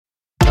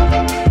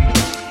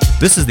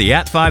This is the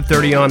At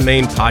 530 on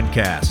Main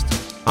podcast.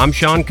 I'm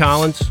Sean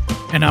Collins.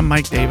 And I'm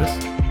Mike Davis.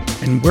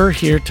 And we're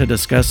here to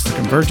discuss the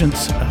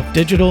convergence of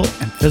digital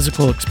and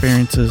physical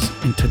experiences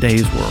in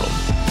today's world.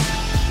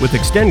 With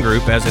Extend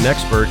Group as an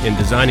expert in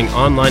designing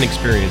online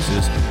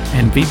experiences,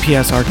 And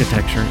VPS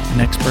Architecture, an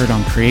expert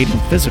on creating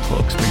physical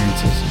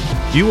experiences.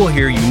 you will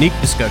hear unique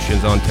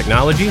discussions on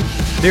technology,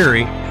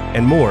 theory,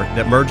 and more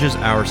that merges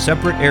our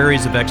separate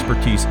areas of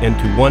expertise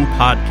into one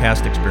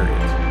podcast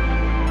experience.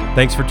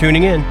 Thanks for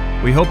tuning in.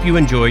 We hope you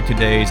enjoyed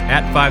today's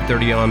At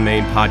 530 on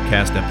Main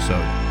podcast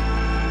episode.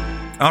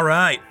 All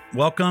right.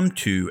 Welcome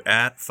to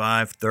At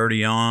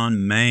 530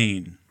 on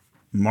Main.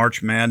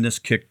 March Madness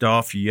kicked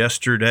off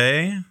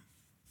yesterday.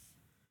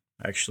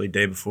 Actually,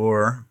 day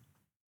before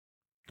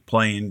the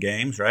play-in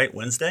games, right?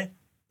 Wednesday?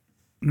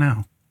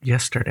 No,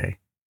 yesterday.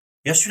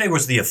 Yesterday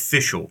was the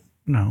official.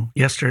 No,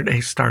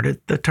 yesterday started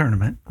the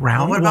tournament.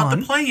 Round What about one.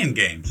 the play-in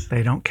games?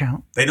 They don't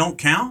count. They don't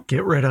count?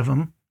 Get rid of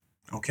them.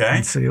 Okay.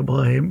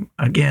 NCAA,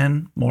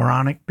 again,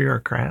 moronic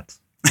bureaucrats.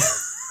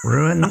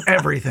 Ruin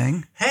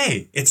everything.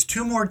 Hey, it's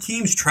two more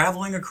teams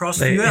traveling across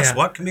the U.S. yeah.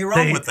 What can be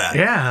wrong with that?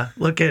 Yeah,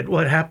 look at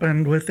what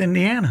happened with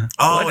Indiana.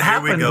 Oh, what here we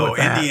happened go. with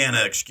that?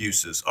 Indiana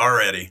excuses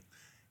already.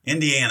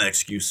 Indiana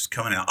excuses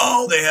coming out.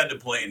 Oh, they had to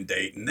play in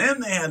Dayton. Then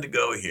they had to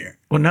go here.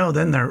 Well, no,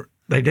 then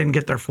they didn't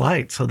get their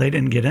flight, so they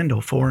didn't get in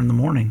till 4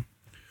 a.m.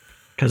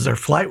 because their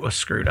flight was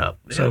screwed up.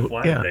 To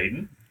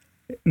Dayton?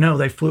 No,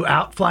 they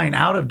flying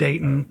out of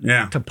Dayton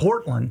to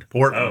Portland.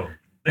 Oh.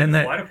 And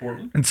Fly to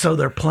Portland? And so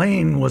their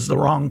plane was the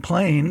wrong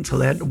plane, so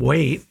they had to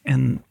wait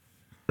in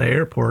the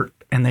airport,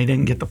 and they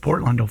didn't get to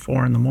Portland till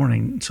 4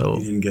 a.m. So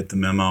You didn't get the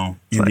memo.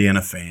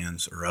 Indiana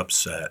fans are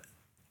upset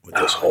with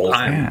this whole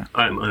thing. Yeah.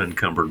 I'm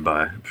unencumbered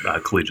by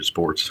collegiate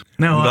sports.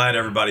 no, I'm glad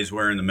everybody's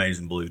wearing the maize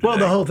and blue today. well,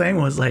 the whole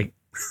thing was like,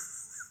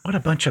 what a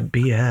bunch of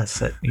BS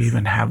that you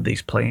even have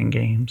these playing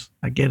games.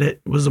 I get it.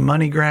 It was a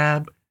money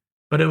grab,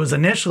 but it was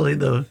initially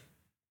the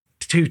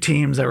two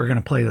teams that were going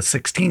to play the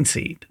 16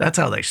 seed. That's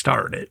how they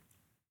started.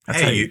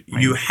 That's how Hey,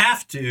 you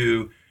have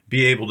to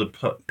be able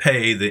to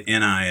pay the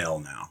NIL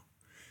now.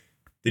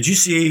 Did you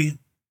see?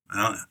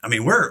 I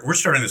mean, we're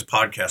starting this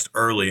podcast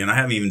early, and I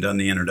haven't even done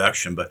the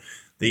introduction, but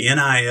the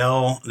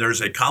NIL,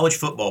 there's a college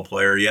football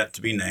player yet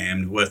to be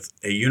named with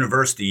a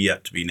university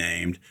yet to be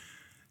named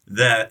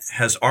that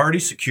has already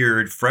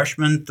secured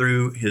freshman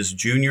through his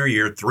junior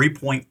year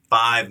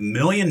 $3.5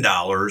 million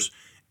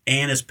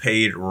and is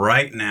paid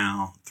right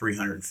now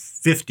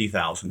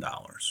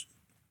 $350,000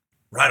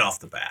 right off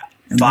the bat.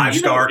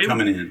 Five-star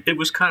coming in. It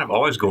was kind of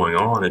always going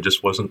on. It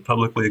just wasn't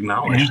publicly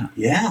acknowledged,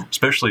 Yeah.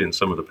 especially in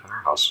some of the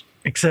powerhouse.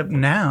 Except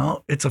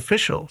now it's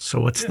official. So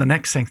what's the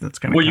next thing that's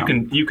going to Well,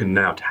 come? you can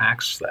now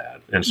tax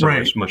that, and so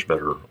Right. it's much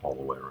better all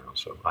the way around.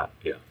 So,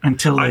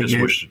 Until I they just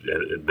get, wish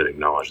it had been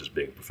acknowledged as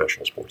being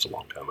professional sports a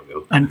long time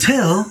ago.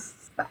 until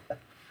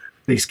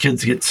these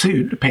kids get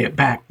sued to pay it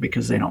back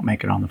because they don't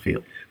make it on the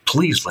field.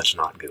 Please let's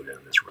not go down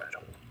this rat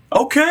hole.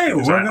 Okay,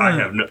 Because I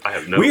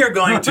have no. We are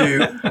going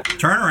to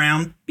turn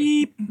around.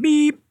 Beep,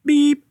 beep,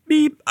 beep,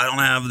 beep. I don't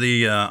have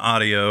the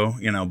audio,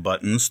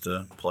 buttons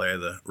to play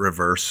the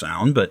reverse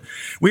sound, but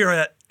we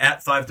are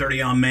at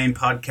 530 on Main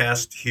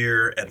podcast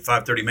here at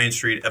 530 Main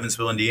Street,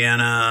 Evansville,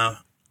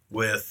 Indiana,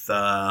 with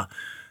a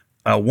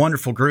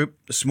wonderful group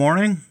this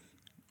morning.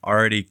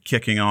 Already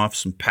kicking off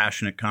some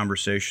passionate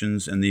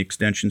conversations in the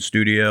Extension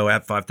Studio.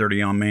 At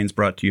 530 on Main is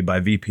brought to you by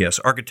VPS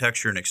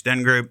Architecture and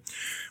Extend Group.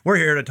 We're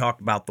here to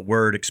talk about the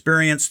word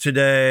experience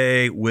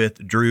today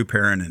with Drew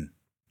Perrinen.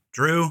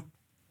 Drew,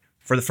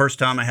 for the first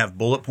time, I have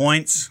bullet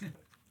points.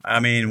 I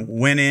mean,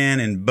 went in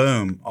and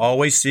boom,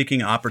 always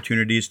seeking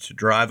opportunities to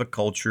drive a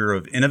culture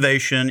of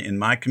innovation in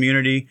my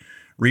community,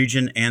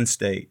 region, and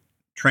state.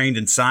 Trained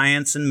in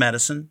science and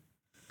medicine.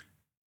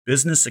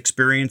 Business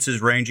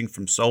experiences ranging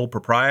from sole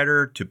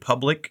proprietor to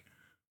public,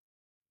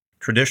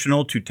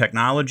 traditional to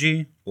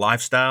technology,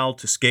 lifestyle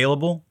to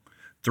scalable,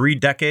 3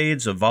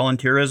 decades of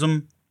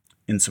volunteerism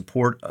in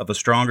support of a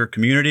stronger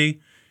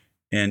community,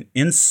 an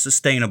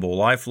unsustainable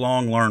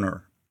lifelong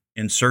learner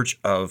in search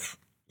of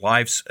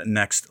life's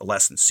next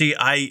lesson. See,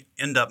 I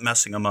end up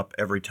messing them up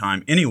every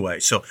time anyway.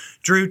 So,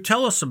 Drew,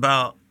 tell us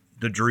about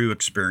the Drew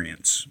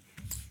experience.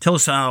 Tell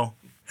us how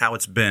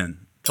it's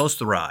been. Tell us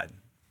the ride.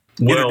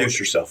 Introduce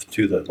yourself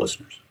to the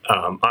listeners.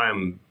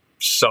 I'm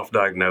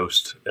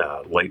self-diagnosed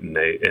late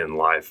in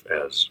life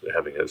as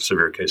having a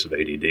severe case of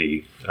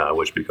ADD,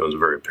 which becomes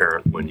very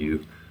apparent when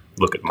you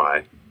look at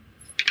my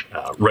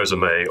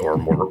resume, or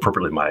more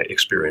appropriately, my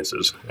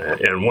experiences.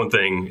 And one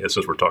thing,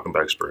 since we're talking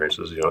about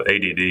experiences,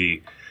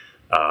 ADD,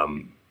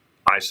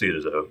 I see it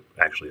as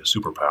actually a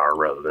superpower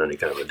rather than any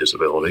kind of a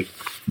disability.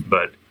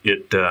 But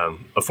it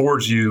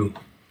affords you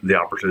the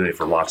opportunity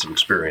for lots of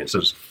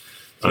experiences.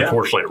 Yeah.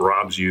 Unfortunately, it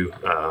robs you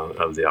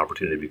of the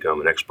opportunity to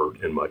become an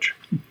expert in much.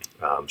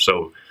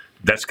 So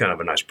that's kind of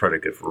a nice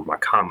predicate for my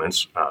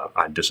comments.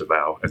 I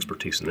disavow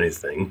expertise in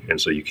anything, and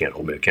so you can't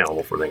hold me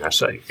accountable for anything I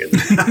say.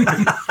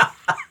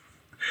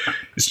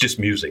 It's just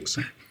musings.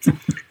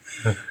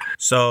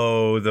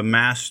 So the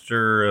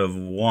master of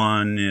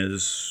one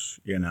is,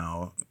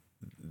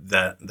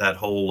 that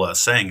whole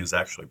saying is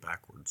actually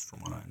backwards, from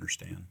what I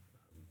understand.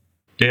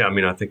 Yeah, I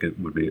mean, I think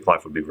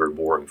life would be very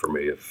boring for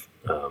me if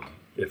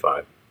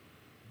I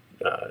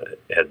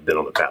had been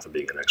on the path of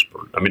being an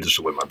expert. I mean, just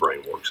the way my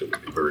brain works, it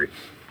would be very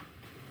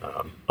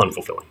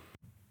unfulfilling.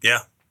 Yeah.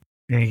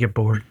 Yeah, you get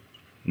bored.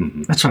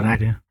 Mm-hmm. That's what I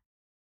do.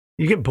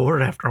 You get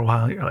bored after a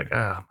while. You're like,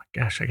 oh my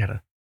gosh, I got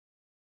to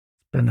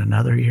spend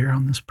another year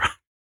on this project.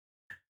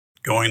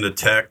 Going to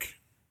tech,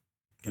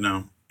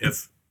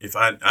 if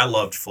I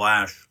loved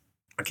Flash,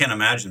 I can't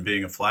imagine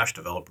being a Flash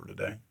developer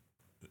today.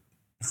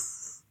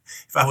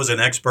 If I was an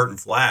expert in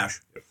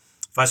Flash,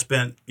 if I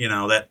spent,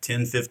 that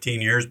 10,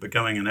 15 years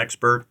becoming an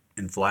expert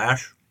in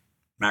Flash,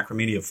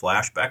 Macromedia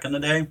Flash back in the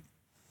day,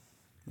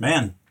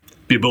 man.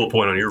 Be a bullet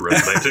point on your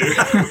resume, too.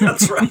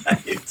 That's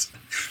right.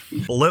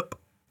 Blip.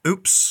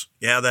 Oops.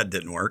 Yeah, that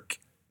didn't work.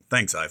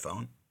 Thanks,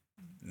 iPhone.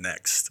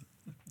 Next.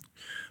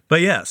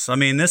 But yes, I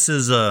mean, this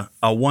is a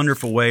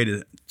wonderful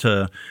way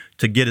to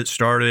get it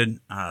started.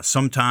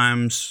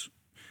 Sometimes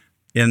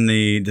in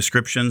the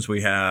descriptions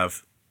we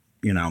have,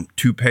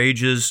 2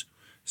 pages.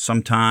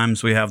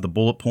 Sometimes we have the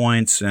bullet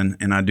points,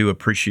 and I do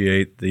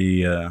appreciate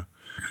the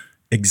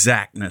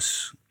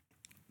exactness,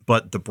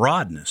 but the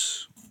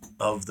broadness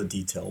of the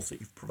details that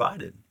you've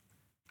provided.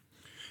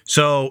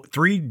 So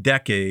 3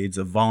 decades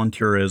of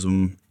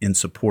volunteerism in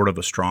support of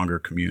a stronger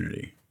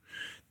community.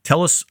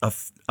 Tell us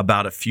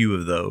about a few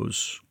of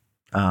those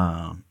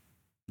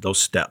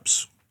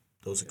steps,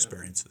 those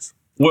experiences.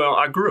 Well,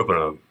 I grew up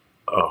in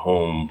a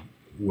home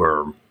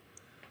where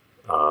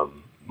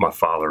my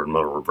father and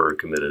mother were very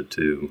committed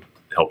to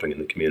helping in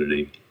the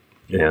community.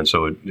 And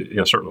so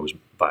it certainly was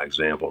by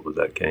example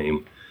that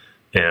came.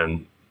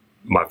 And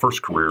my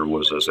first career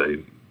was as a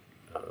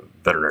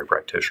veterinary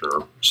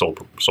practitioner, sole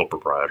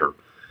proprietor.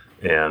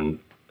 And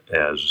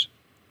as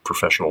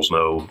professionals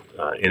know,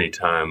 any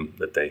time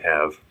that they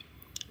have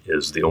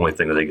is the only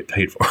thing that they get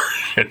paid for.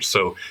 And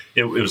so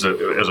it was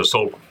as a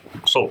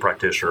sole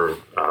practitioner,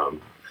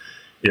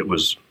 it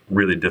was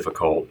really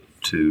difficult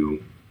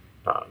to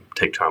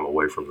take time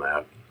away from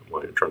that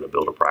when you're trying to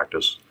build a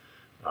practice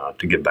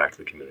to give back to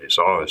the community.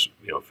 So I always,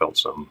 felt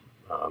some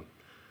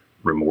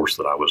remorse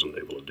that I wasn't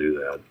able to do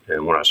that.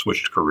 And when I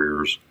switched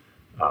careers,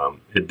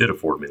 it did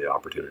afford me the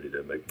opportunity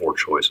to make more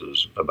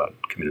choices about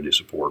community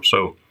support.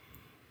 So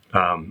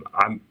I'm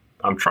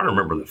trying to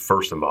remember the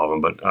first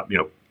involvement, but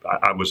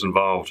I was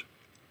involved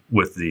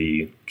with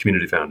the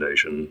Community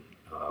Foundation,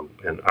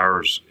 and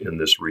ours in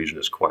this region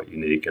is quite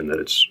unique in that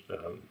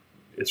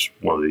it's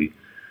one of the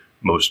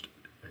most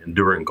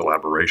enduring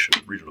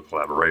regional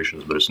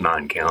collaborations, but it's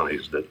 9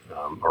 counties that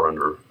are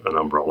under an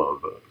umbrella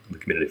of the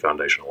Community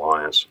Foundation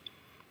Alliance.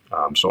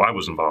 So I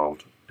was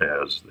involved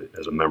as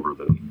a member of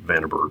the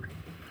Vandenberg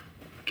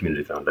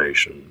Community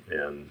Foundation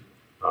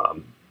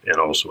and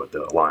also at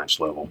the Alliance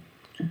level.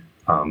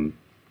 And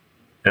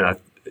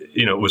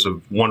it was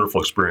a wonderful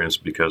experience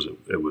because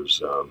it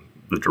was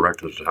the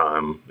director at the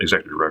time,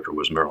 executive director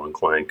was Marilyn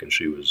Clank, and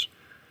she was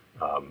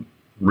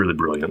really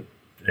brilliant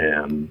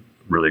and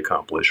really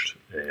accomplished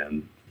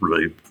and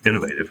really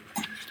innovative.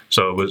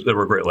 So there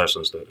were great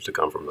lessons to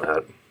come from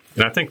that.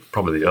 And I think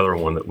probably the other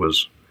one that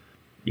was,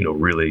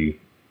 really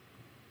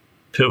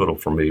pivotal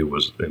for me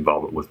was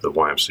involvement with the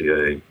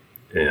YMCA.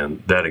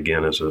 And that,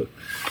 again, is an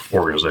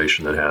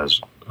organization that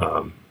has,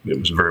 it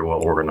was very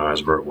well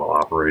organized, very well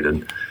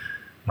operated,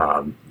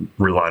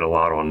 relied a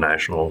lot on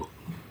national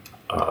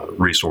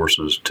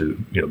resources to,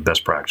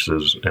 best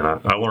practices. And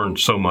I learned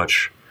so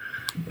much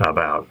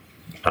about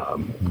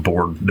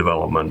board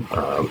development,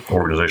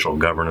 organizational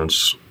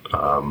governance.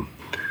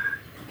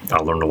 I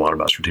learned a lot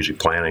about strategic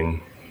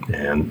planning,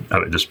 and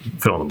I just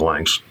fill in the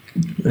blanks.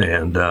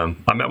 And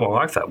I met my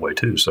wife that way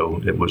too, so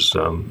it was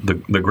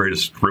the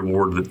greatest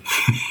reward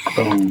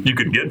that you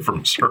could get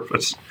from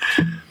service.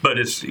 But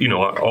it's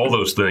all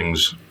those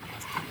things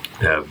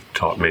have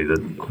taught me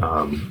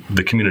that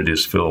the community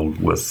is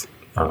filled with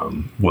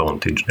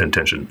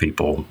well-intentioned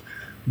people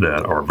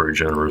that are very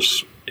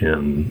generous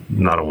in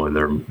not only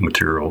their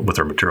material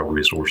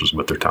resources,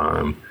 but their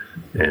time.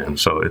 And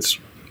so it's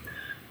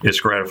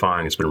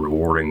gratifying. It's been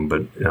rewarding,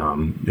 but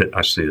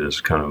I see it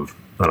as kind of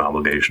an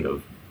obligation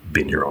of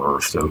being here on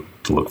Earth to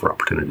look for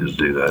opportunities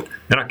to do that.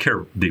 And I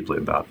care deeply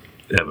about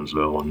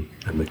Evansville and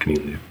the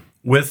community.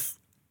 With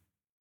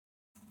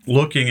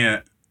looking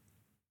at,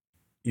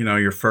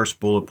 your first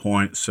bullet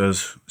point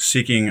says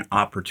seeking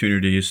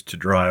opportunities to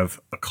drive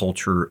a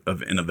culture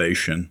of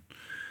innovation.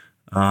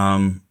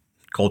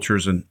 Culture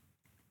is an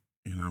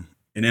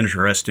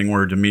interesting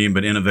word to me,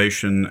 but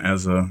innovation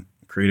as a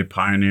creative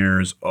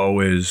pioneer is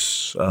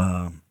always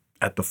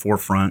at the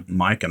forefront.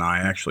 Mike and I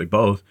actually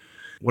both.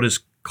 What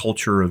is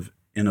culture of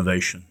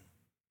innovation?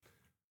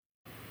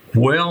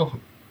 Well,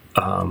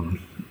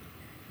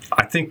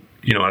 I think,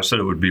 I said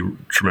it would be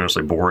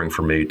tremendously boring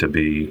for me to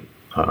be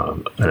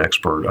an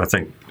expert. I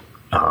think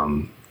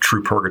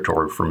true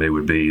purgatory for me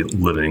would be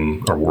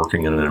living or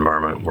working in an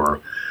environment where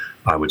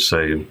I would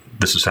say,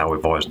 this is how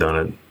we've always done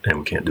it, and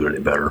we can't do it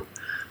any better.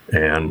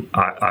 And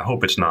I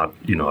hope it's not,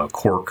 a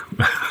quirk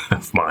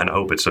of mine. I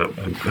hope it's a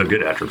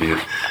good attribute.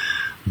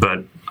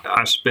 But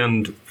I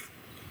spend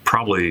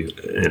probably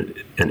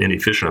an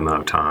inefficient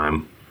amount of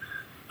time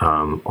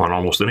on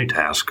almost any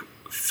task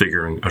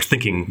figuring or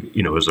thinking,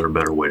 is there a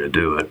better way to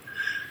do it?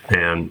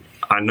 And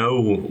I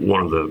know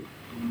one of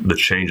the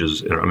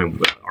changes,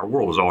 our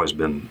world has always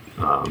been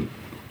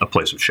a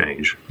place of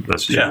change.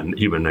 That's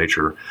human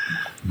nature.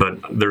 But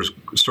there's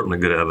certainly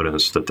good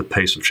evidence that the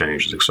pace of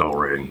change is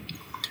accelerating.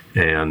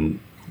 And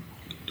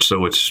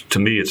so to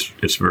me,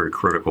 it's very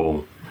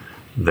critical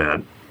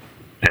that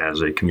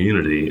as a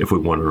community, if we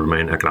want to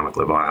remain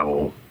economically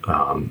viable,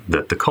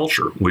 that the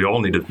culture, we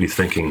all need to be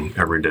thinking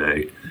every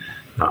day,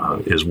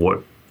 is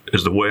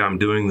the way I'm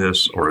doing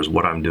this, or is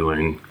what I'm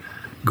doing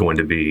going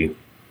to be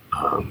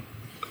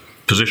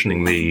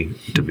positioning me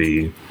to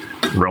be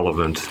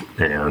relevant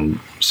and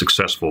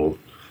successful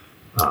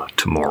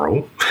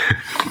tomorrow,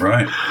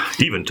 right?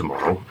 Even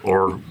tomorrow,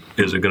 or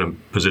is it going to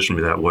position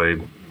me that way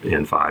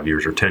in 5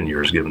 years or 10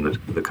 years, given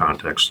the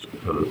context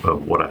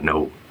of what I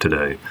know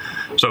today?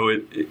 So,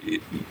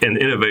 and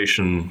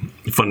innovation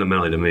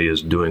fundamentally to me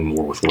is doing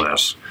more with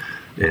less,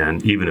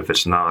 and even if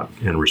it's not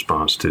in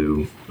response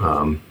to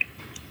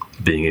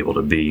being able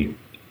to be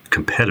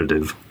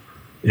competitive,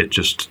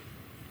 it's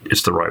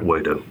the right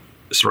way to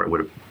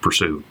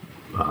pursue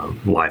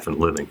life and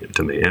living,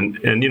 to me. And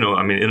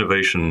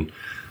innovation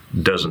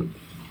doesn't.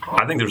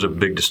 I think there's a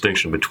big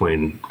distinction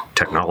between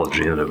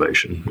technology and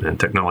innovation, and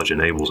technology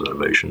enables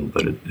innovation,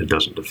 but it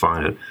doesn't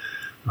define it.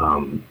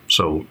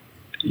 So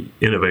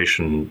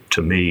innovation,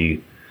 to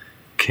me,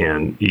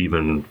 can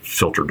even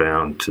filter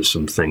down to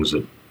some things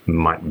that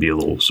might be a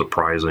little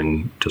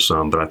surprising to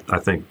some. But I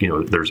think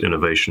there's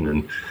innovation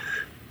in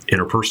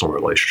interpersonal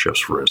relationships,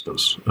 for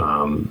instance.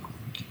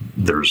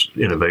 There's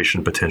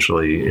innovation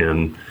potentially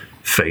in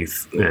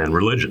faith and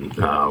religion,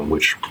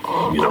 which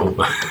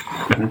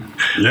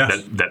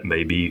yes. that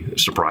may be a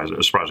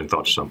surprising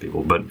thought to some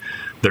people. But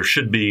there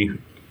should be,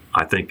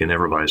 I think, in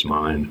everybody's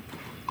mind,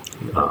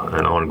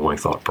 an ongoing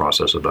thought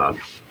process about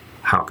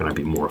how can I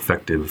be more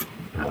effective,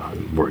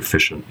 more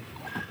efficient,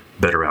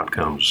 better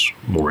outcomes,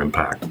 more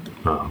impact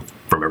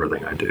from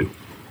everything I do.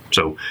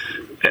 So,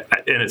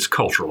 and it's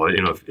cultural.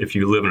 If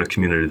you live in a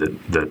community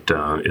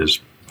that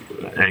is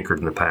anchored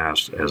in the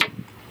past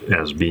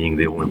as being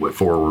the only way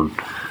forward,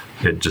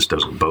 it just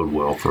doesn't bode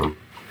well for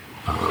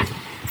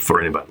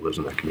anybody that lives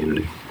in that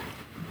community.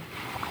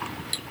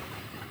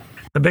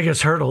 The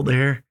biggest hurdle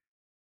there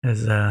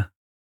is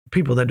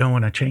people that don't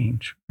want to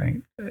change,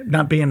 right?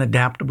 Not being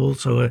adaptable.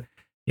 So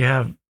you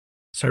have a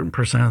certain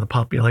percent of the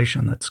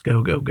population that's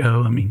go, go,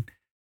 go.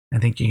 I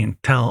think you can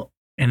tell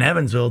in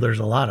Evansville, there's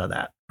a lot of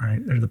that, right?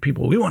 There's the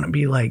people, we want to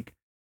be like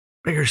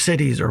bigger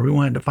cities, or we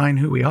want to define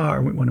who we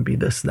are. We want to be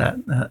this, that,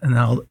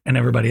 and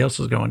everybody else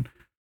is going,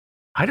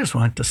 I just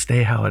want it to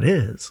stay how it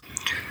is.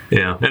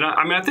 Yeah. And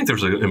I think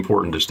there's an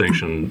important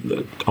distinction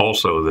that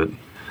also that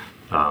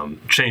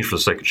change for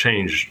the sake of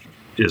change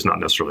is not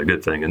necessarily a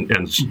good thing. And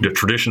the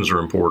traditions are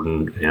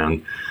important,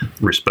 and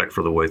respect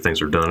for the way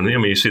things are done.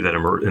 And you see that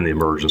in the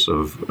emergence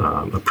of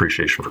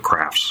appreciation for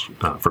crafts,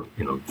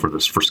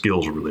 for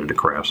skills related to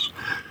crafts,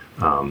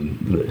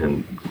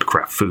 and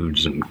craft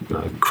foods and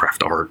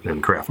craft art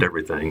and craft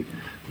everything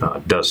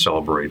does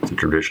celebrate the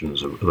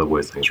traditions of the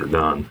way things are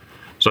done.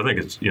 So I think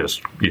it's you have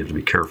to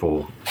be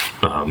careful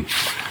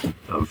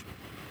of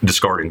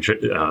discarding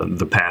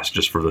the past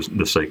just for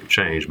the sake of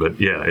change. But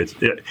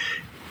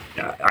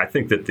I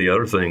think that the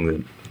other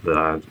thing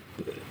that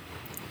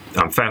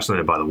I'm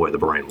fascinated by the way the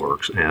brain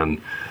works, and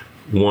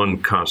one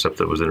concept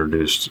that was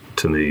introduced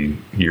to me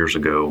years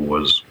ago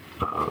was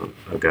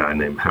a guy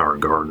named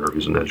Howard Gardner,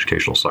 who's an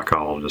educational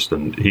psychologist,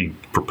 and he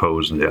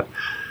proposed a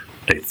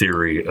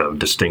theory of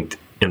distinct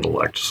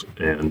intellects,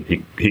 and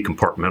he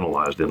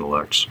compartmentalized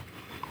intellects.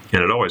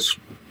 And it always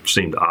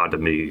seemed odd to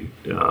me,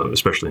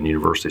 especially in a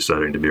university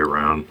setting, to be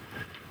around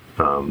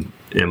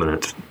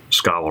eminent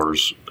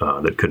scholars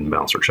that couldn't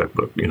balance their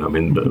checkbook.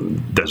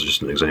 That's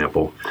just an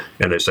example.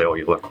 And they say, oh,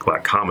 you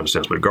lack common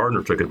sense. But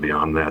Gardner took it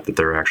beyond that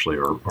there actually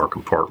are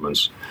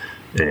compartments,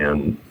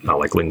 and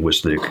like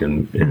linguistic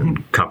and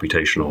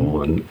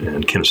computational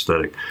and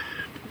kinesthetic.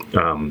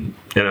 And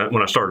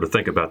when I started to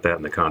think about that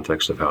in the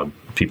context of how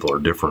people are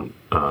different,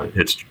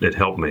 it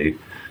helped me.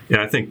 And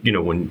I think,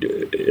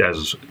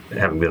 as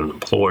having been an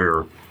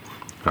employer,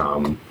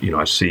 I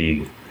have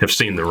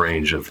seen the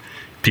range of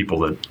people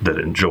that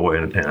enjoy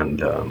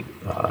and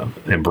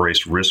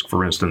embrace risk,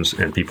 for instance,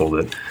 and people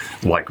that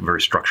like very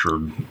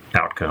structured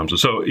outcomes. And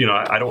so,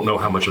 I don't know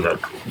how much of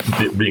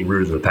that being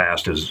rooted in the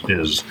past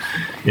is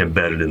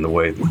embedded in the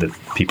way that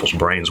people's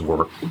brains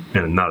work,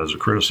 and not as a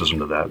criticism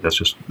to that. That's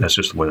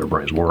just the way their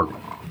brains work.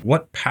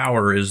 What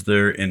power is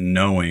there in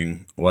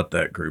knowing what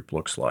that group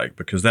looks like?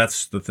 Because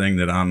that's the thing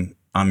that I'm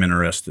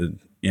interested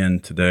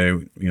in today.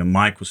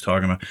 Mike was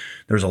talking about,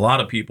 there's a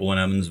lot of people in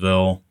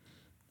Evansville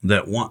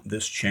that want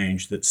this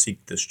change, that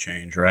seek this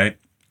change, right?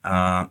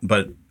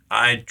 But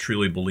I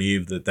truly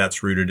believe that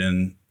that's rooted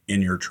in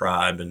your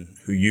tribe and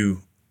who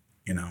you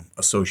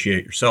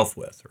associate yourself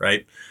with,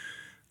 right?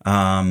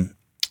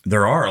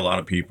 There are a lot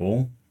of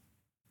people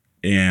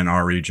in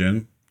our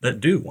region that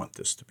do want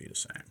this to be the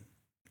same.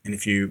 And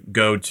if you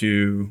go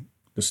to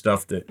the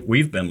stuff that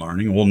we've been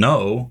learning, we'll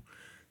know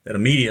that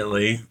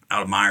immediately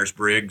out of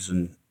Myers-Briggs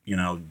and,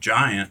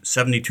 Giant,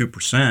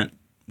 72%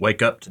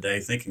 wake up today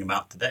thinking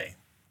about today.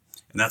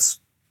 And that's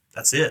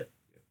it.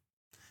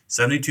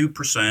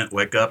 72%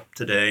 wake up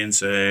today and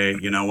say,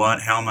 you know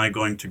what, how am I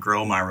going to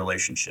grow my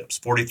relationships?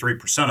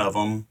 43% of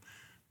them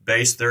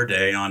base their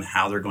day on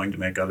how they're going to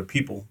make other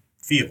people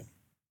feel,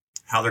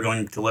 how they're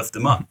going to lift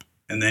them up.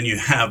 And then you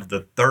have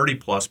the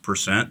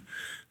 30+%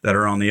 that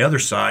are on the other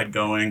side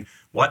going,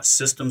 what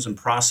systems and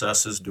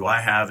processes do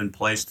I have in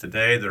place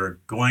today that are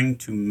going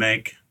to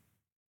make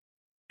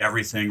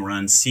everything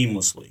run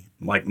seamlessly?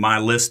 Like, my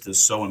list is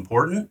so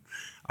important.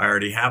 I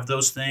already have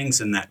those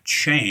things, and that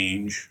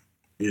change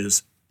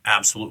is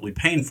absolutely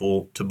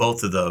painful to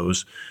both of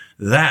those.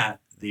 That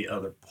the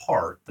other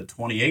part, the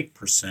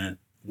 28%,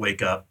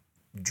 wake up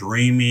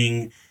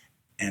dreaming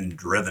and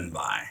driven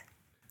by.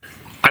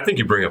 I think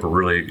you bring up a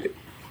really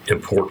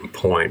important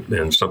point,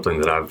 and something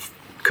that I've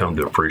come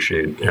to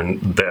appreciate. And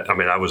that,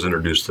 I was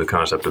introduced to the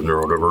concept of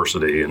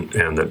neurodiversity,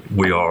 and that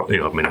we all,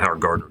 Howard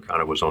Gardner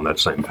kind of was on that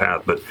same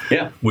path, but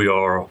yeah, we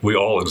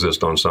all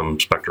exist on some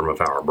spectrum of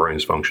how our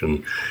brains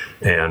function.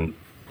 And,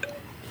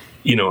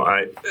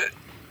 I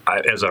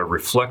as I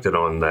reflected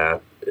on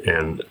that,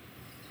 and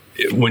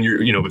when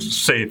you're,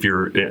 say if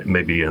you're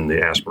maybe in the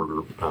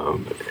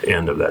Asperger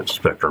end of that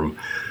spectrum,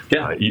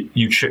 yeah,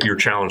 you're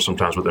challenged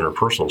sometimes with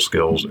interpersonal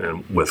skills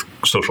and with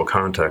social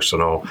context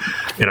and all.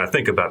 And I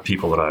think about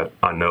people that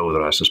I know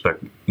that I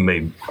suspect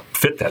may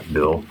fit that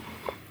bill.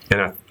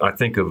 And I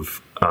think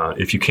of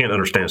if you can't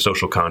understand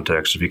social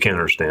context, if you can't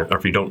understand, or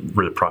if you don't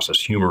really process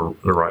humor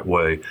the right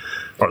way,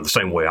 or the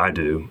same way I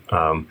do,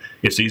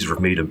 it's easy for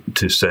me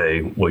to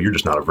say, well, you're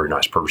just not a very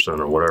nice person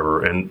or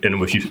whatever. And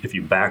if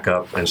you back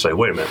up and say,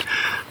 wait a minute,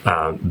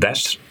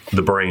 that's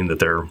the brain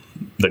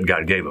that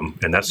God gave them,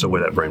 and that's the way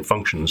that brain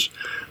functions.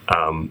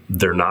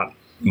 They're not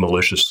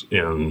malicious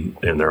in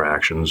their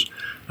actions.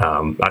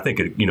 I think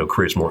it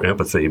creates more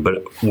empathy.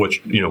 But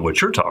what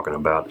you're talking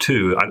about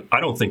too, I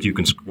don't think you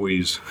can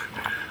squeeze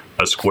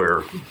a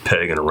square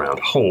peg in a round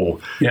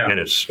hole, and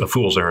it's a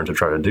fool's errand to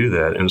try to do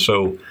that. And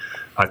so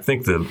I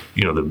think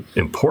the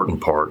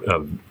important part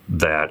of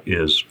that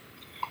is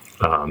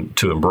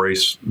to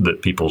embrace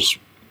that people's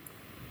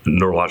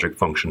neurologic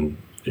function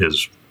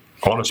is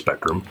on a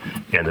spectrum,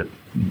 and that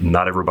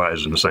not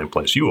everybody's in the same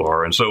place you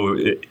are. And so,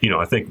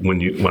 I think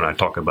when I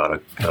talk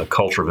about a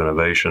culture of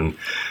innovation,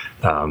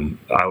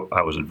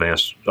 I was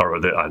advanced, or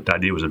the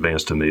idea was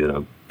advanced to me in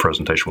a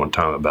presentation one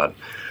time about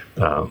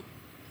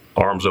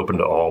arms open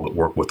to all, but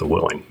work with the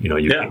willing.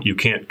 You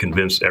can't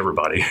convince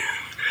everybody,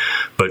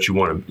 but you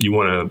want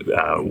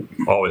to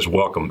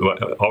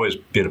always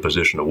be in a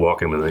position of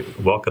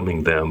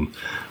welcoming them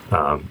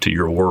to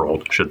your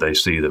world, should they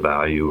see the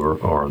value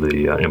or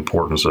the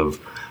importance of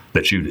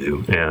that you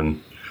do.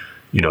 And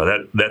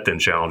that then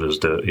challenges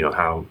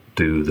how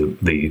do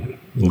the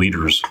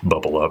leaders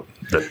bubble up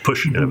that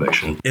push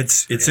innovation.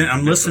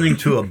 I'm listening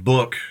to a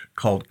book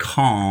called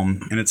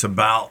Calm, and it's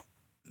about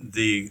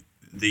the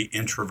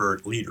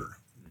introvert leader.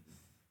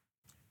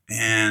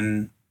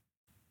 And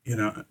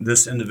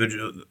this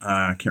individual,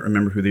 I can't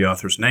remember who the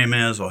author's name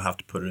is. I'll have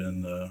to put it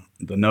in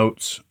the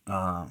notes.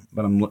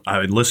 But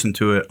I listened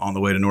to it on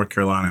the way to North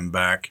Carolina and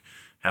back.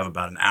 Have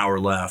about an hour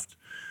left.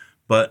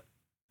 But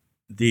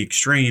the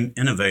extreme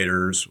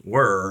innovators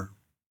were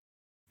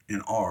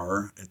and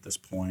are at this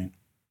point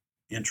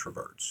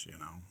introverts.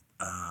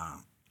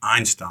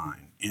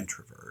 Einstein,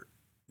 introvert.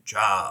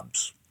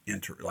 Jobs,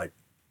 like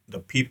the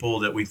people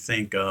that we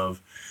think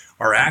of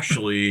are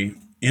actually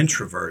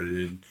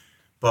introverted,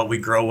 but we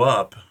grow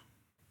up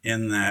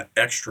in that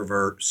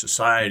extrovert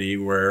society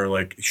where,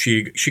 like,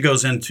 she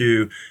goes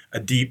into a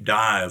deep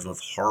dive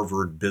of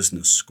Harvard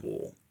Business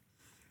School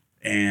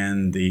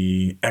and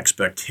the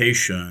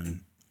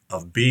expectation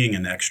of being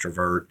an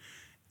extrovert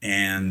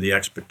and the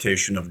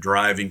expectation of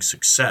driving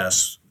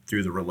success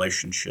through the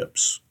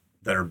relationships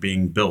that are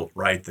being built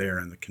right there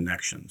and the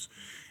connections.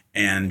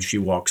 And she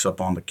walks up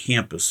on the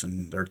campus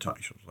and they're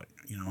talking, she was like,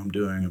 I'm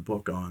doing a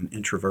book on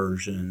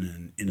introversion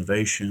and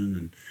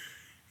innovation,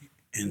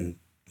 and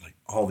like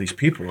all these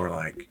people are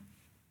like,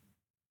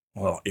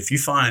 well, if you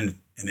find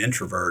an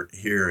introvert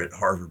here at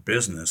Harvard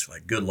Business,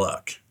 like, good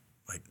luck.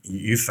 Like,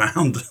 you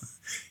found,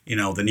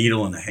 the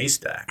needle in the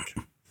haystack.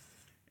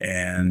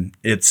 And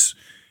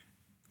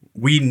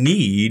we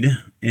need,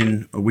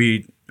 and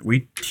we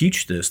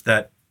teach this,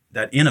 that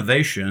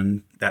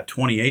innovation, that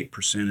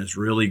 28% is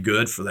really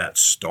good for that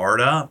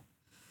startup.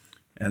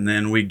 And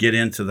then we get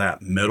into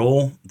that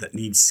middle that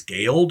needs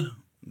scaled,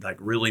 like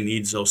really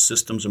needs those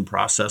systems and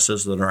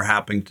processes that are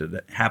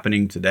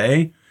happening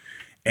today.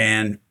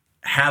 And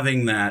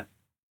having that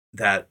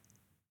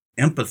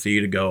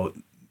empathy to go,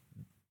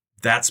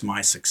 that's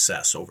my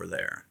success over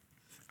there.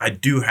 I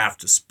do have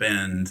to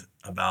spend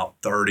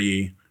about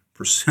 30%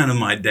 of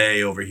my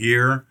day over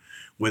here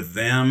with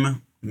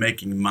them,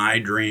 making my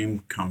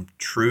dream come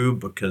true,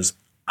 because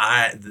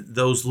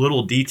those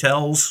little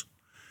details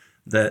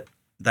that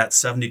that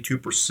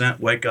 72%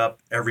 wake up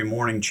every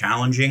morning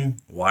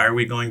challenging, why are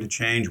we going to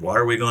change? What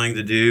are we going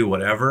to do?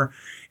 Whatever.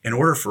 In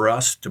order for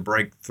us to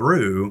break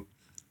through,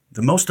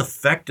 the most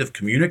effective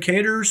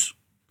communicators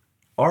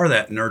are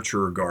that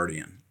nurturer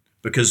guardian.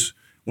 Because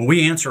when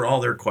we answer all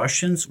their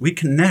questions, we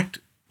connect.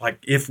 Like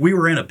if we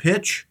were in a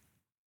pitch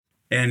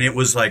and it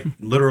was like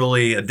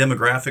literally a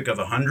demographic of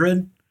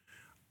 100,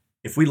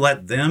 if we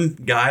let them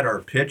guide our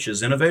pitch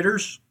as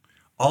innovators,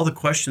 all the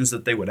questions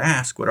that they would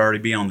ask would already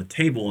be on the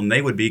table and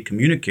they would be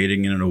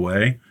communicating in a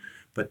way.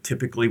 But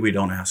typically we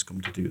don't ask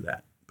them to do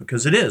that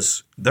because it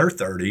is their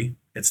 30.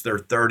 It's their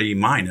 30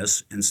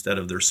 minus instead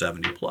of their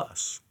 70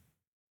 plus.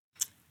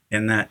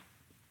 And that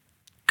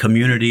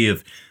community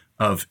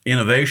of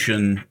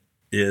innovation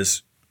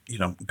is,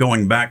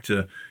 going back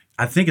to,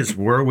 I think it's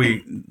where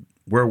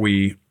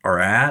we are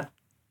at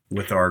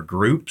with our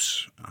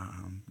groups,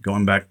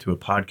 going back to a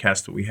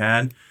podcast that we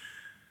had.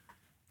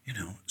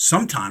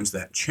 Sometimes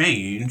that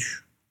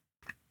change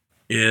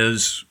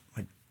is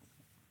like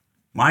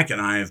Mike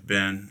and I have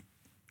been,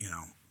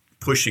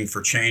 pushing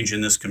for change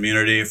in this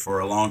community for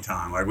a long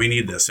time. Like we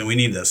need this and we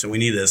need this and we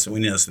need this and we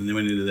need this and then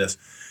we need this.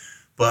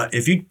 But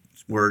if you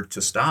were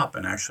to stop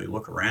and actually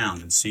look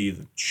around and see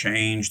the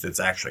change that's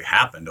actually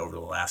happened over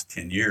the last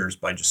 10 years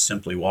by just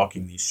simply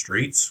walking these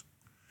streets,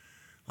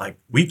 like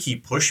we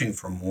keep pushing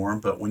for more,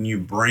 but when you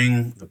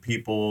bring the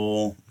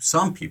people,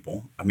 some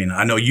people,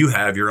 I know you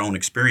have your own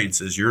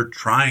experiences. You're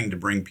trying to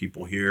bring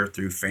people here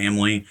through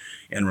family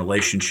and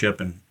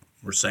relationship, and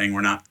we're saying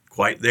we're not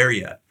quite there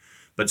yet.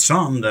 But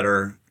some that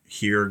are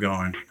here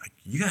going, like,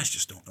 you guys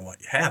just don't know what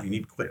you have. You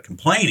need to quit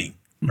complaining,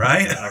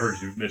 right? I heard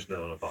you mention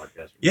that on a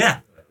podcast. Yeah.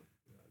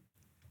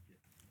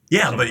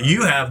 Yeah, but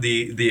you have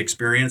the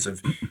experience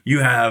of,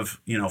 you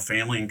have,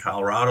 family in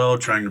Colorado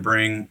trying to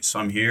bring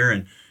some here,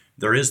 and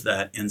there is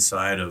that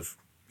inside of,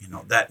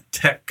 that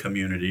tech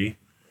community.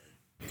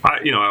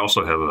 I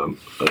also have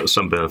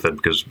some benefit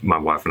because my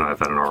wife and I have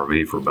had an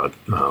RV for about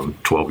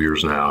 12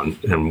 years now, and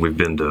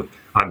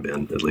I've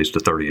been at least to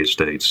 38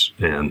 states,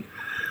 and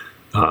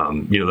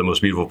the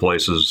most beautiful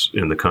places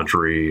in the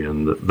country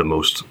and the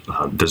most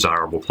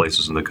desirable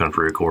places in the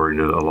country, according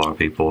to a lot of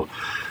people.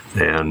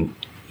 And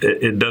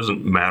it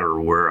doesn't matter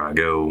where I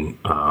go.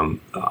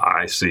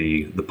 I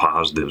see the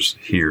positives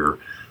here.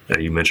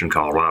 You mentioned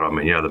Colorado.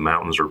 The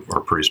mountains are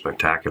pretty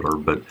spectacular,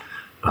 but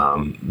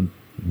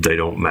they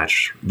don't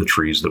match the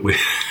trees that we.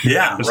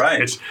 Yeah,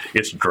 right.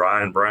 It's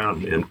dry and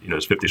brown, and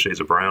it's 50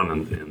 shades of brown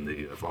on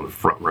the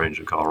Front Range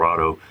of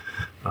Colorado.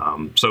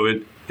 So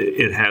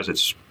it has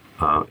its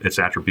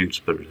attributes,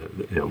 but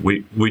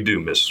we do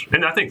miss,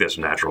 and I think that's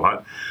natural.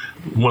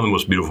 One of the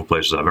most beautiful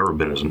places I've ever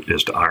been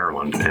is to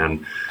Ireland,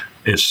 and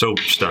it's so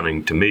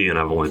stunning to me. And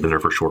I've only been there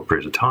for short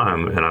periods of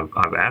time, and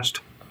I've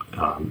asked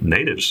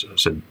natives, I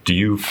said, do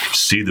you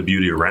see the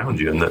beauty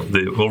around you? And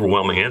the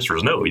overwhelming answer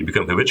is no. You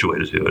become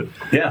habituated to it.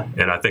 Yeah.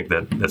 And I think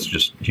that's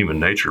just human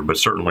nature, but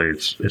certainly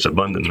it's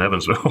abundant in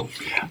Evansville.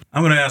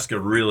 I'm going to ask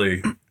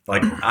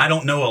I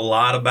don't know a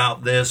lot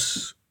about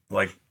this.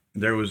 Like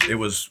it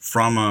was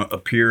from a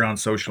peer on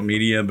social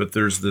media, but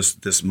there's this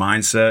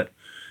mindset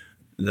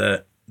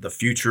that the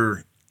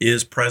future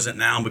is present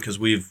now because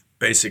we've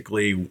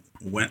basically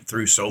went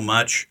through so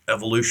much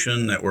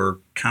evolution that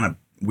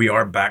we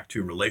are back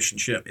to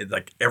relationship,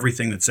 like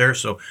everything that's there.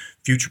 So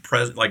future,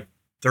 present, like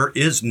there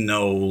is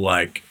no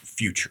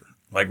future.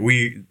 Like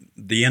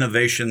the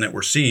innovation that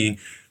we're seeing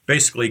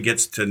basically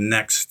gets to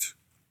next.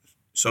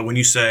 So when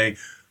you say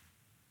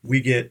we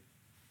get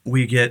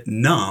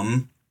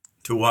numb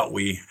to what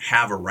we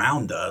have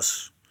around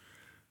us,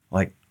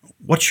 like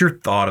what's your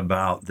thought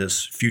about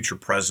this future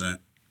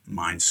present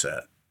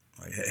mindset?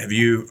 Have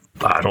you?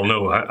 I don't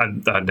know.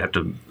 I'd have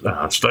to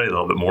study a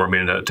little bit more.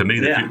 To me,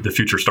 the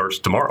future starts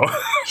tomorrow.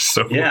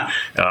 So, yeah.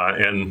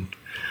 And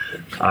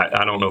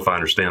I don't know if I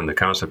understand the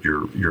concept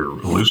you're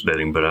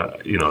elucidating,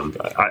 but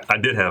I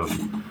did have.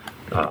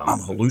 I'm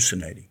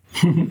hallucinating.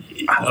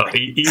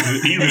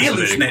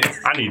 Hallucinating.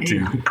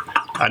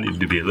 I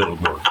need to be a little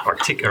more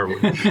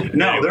articulate.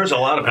 No, anyway, there's a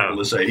lot of people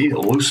that say he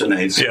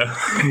hallucinates. Yeah.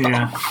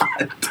 Yeah.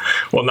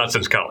 Well, not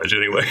since college,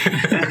 anyway.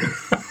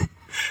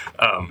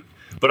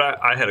 But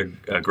I had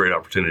a great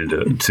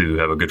opportunity to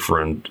have a good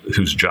friend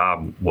whose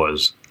job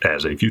was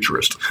as a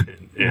futurist.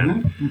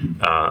 And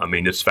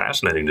it's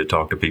fascinating to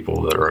talk to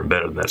people that are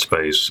embedded in that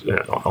space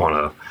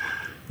on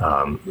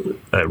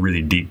a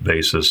really deep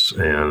basis.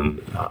 And,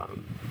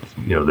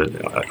 that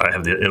I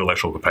have the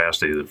intellectual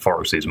capacity that far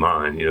exceeds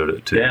mine,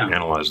 to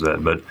analyze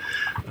that.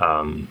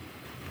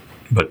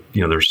 But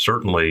there's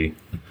certainly,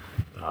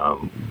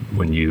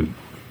 when you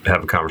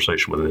have a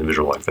conversation with an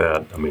individual like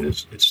that,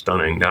 it's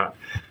stunning. Now,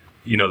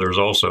 there's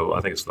also,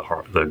 I think it's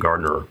the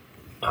Gardner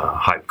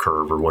hype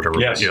curve or whatever.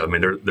 Yes.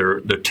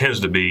 There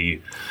tends to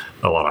be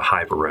a lot of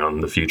hype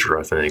around the future,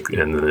 I think,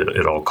 and then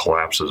it all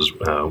collapses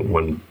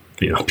when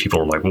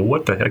people are like, well,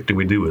 what the heck do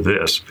we do with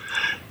this?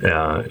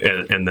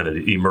 And then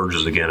it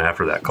emerges again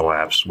after that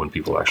collapse when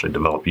people actually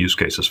develop use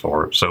cases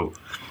for it. So,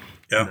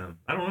 yeah,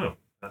 I don't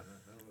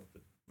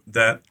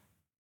know.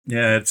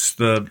 It's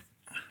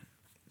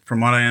from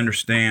what I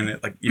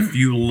understand, like if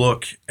you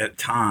look at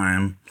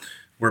time,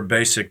 we're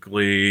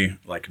basically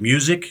like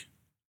music.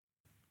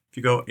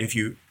 If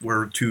you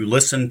were to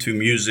listen to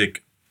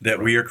music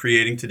that we are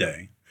creating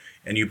today,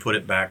 and you put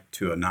it back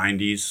to a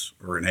 90s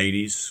or an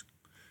 80s,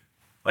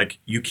 like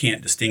you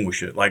can't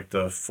distinguish it. Like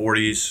the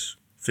 40s,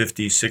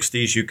 50s,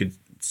 60s, you could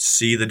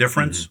see the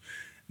difference.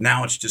 Mm-hmm.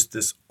 Now it's just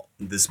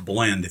this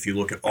blend. If you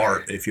look at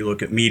art, if you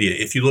look at media,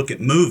 if you look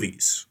at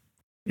movies.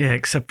 Yeah,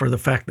 except for the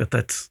fact that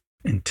that's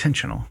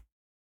intentional.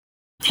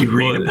 You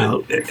read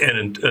about,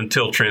 and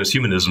until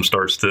transhumanism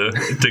starts to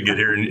get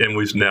here, and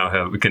we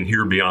can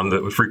hear beyond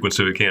the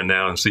frequency we can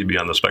now and see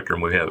beyond the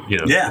spectrum we have.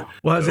 Yeah.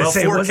 Well, as I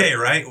say, 4K,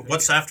 right?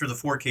 What's after the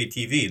 4K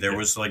TV? There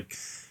was like,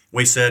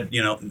 we said,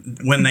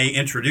 when they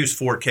introduced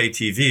 4K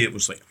TV, it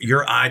was like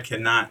your eye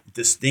cannot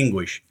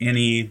distinguish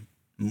any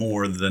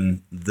more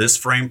than this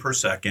frame per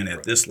second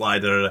at this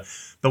light.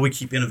 But we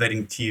keep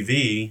innovating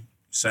TV,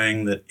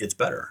 saying that it's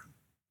better.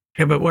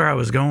 Yeah, but where I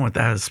was going with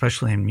that,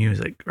 especially in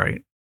music,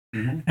 right?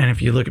 Mm-hmm. And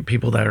if you look at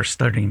people that are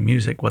studying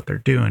music, what they're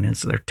doing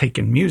is they're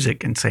taking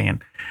music and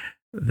saying,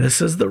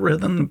 this is the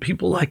rhythm that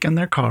people like in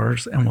their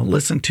cars and will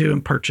listen to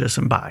and purchase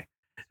and buy.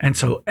 And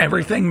so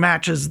everything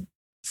matches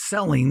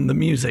selling the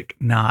music,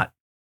 not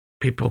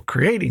people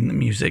creating the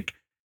music.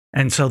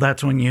 And so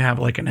that's when you have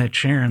like an Ed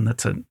Sheeran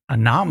that's an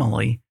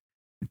anomaly,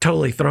 it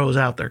totally throws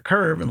out their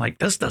curve and like,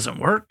 this doesn't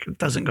work. It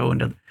doesn't go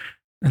into.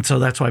 And so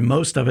that's why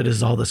most of it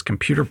is all this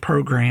computer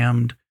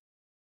programmed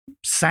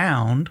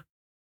sound.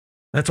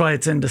 That's why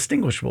it's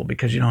indistinguishable,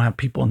 because you don't have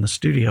people in the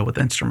studio with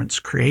instruments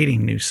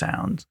creating new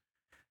sounds.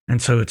 And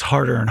so it's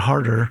harder and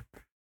harder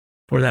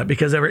for that,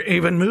 because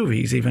even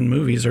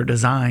movies are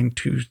designed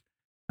to,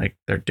 like,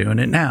 they're doing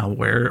it now.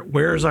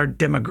 Where's our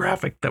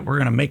demographic that we're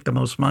going to make the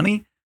most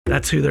money?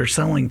 That's who they're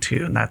selling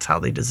to. And that's how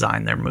they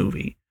design their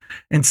movie,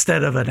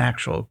 instead of an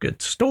actual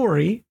good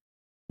story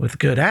with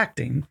good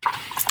acting.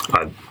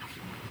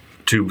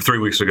 3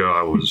 weeks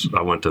ago,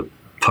 I went to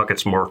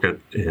Puckett's Market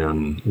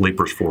in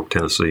Leapers Fork,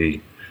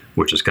 Tennessee,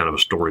 which is kind of a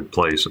storied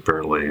place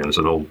apparently, and it's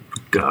an old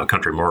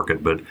country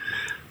market, but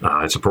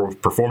it's a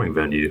performing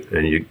venue,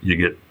 and you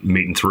get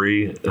meat and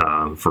three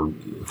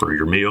for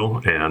your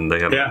meal, and they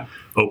have an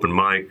open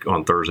mic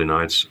on Thursday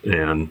nights,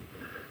 and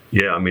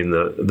I mean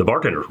the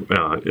bartender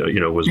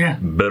was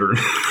better.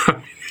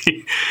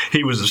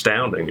 He was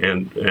astounding,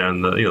 and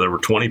there were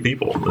 20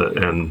 people,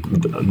 and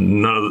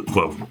none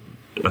of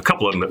a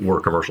couple of them were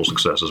commercial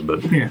successes,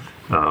 but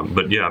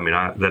I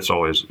mean, that's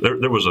always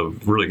there was a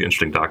really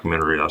interesting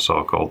documentary I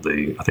saw called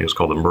I think it's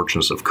called The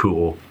Merchants of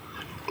Cool,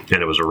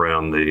 and it was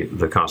around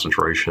the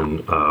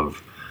concentration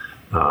of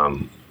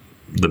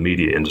the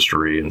media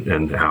industry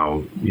and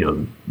how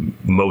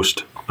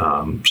most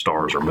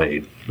stars are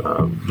made.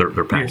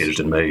 They're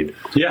packaged and made,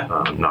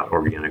 not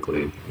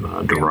organically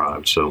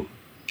derived. So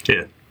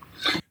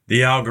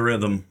the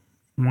algorithm.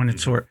 When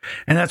it's sort,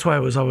 and that's why I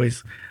was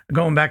always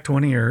going back to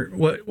one of your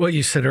what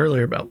you said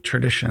earlier about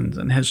traditions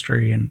and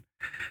history,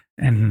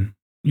 and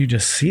you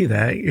just see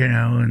that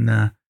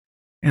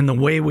in the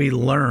way we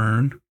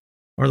learn,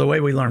 or the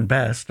way we learn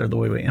best, or the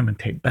way we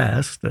imitate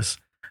best. This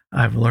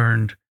I've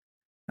learned.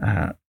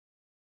 You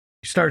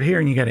start here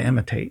and you got to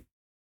imitate,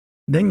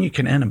 then you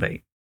can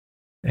innovate.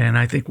 And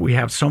I think we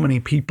have so many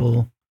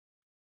people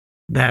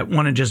that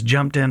want to just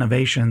jump to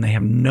innovation. They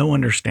have no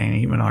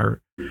understanding. Even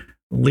our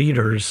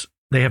leaders.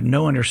 They have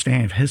no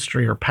understanding of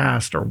history or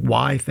past or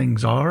why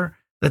things are,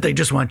 that they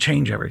just want to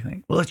change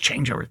everything. Well, let's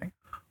change everything.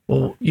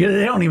 Well,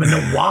 they don't even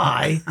know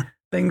why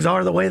things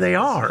are the way they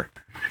are.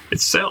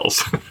 It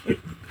sells.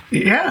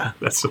 Yeah.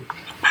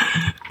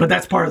 But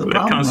that's part of the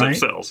problem, concept right?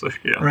 Sells.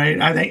 Yeah.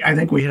 Right. I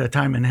think we hit a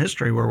time in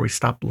history where we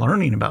stopped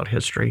learning about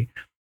history.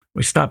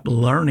 We stopped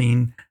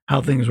learning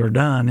how things were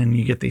done, and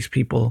you get these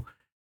people,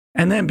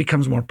 and then it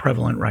becomes more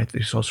prevalent right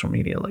through social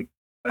media. Like,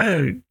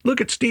 oh,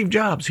 look at Steve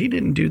Jobs. He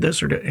didn't do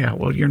this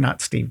well, you're not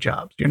Steve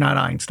Jobs. You're not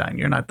Einstein.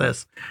 You're not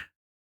this.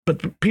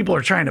 But people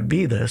are trying to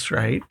be this,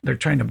 right? They're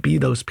trying to be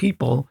those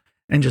people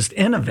and just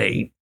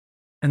innovate,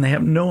 and they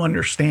have no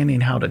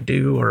understanding how to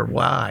do or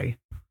why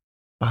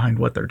behind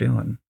what they're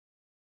doing.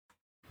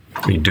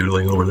 Are you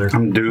doodling over there?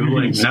 I'm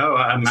doodling. No,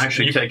 I'm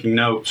actually taking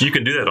notes. You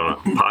can do that on a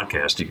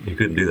podcast. You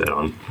couldn't do that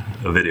on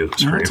a video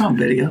screen. No, it's on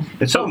video.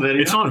 It's on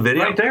video. It's on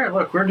video? Right there.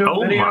 Look, we're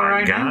doing video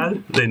right now. Oh, my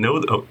God. They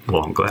know.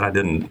 Well, I'm glad I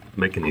didn't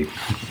make any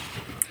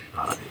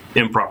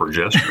improper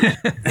gestures.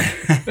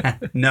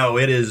 No,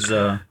 it is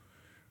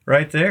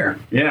right there.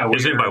 Yeah.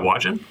 Is anybody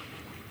watching?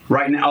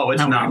 Right now. Oh,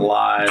 it's not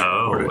live.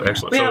 Oh,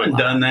 excellent. We haven't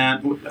done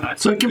that.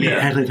 So it can be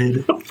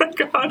edited. Oh, thank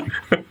God.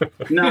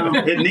 No,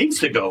 it needs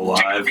to go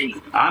live.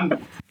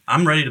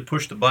 I'm ready to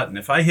push the button.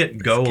 If I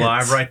hit go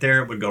live right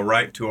there, it would go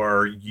right to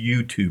our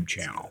YouTube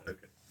channel.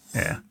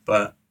 Yeah.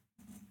 But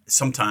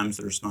sometimes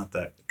there's not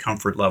that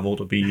comfort level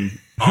to be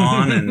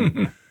on.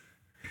 And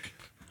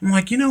I'm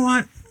like, you know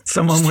what?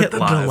 Someone Just with hit the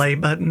live. delay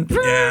button.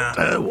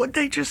 Yeah. What'd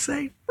they just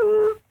say?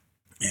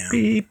 Yeah.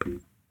 Beep.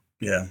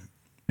 Yeah.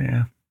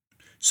 Yeah.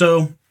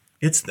 So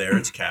it's there.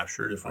 It's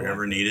captured if we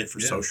ever need it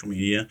for social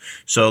media.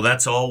 So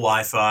that's all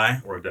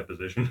Wi-Fi. Or a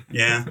deposition.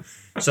 Yeah.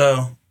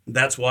 So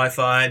that's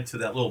Wi-Fi to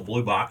that little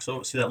blue box.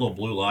 Oh, see that little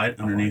blue light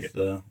underneath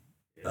the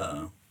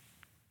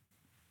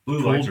Blue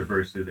lights are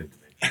very soothing to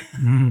me.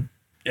 Mhm.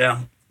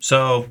 Yeah.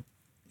 So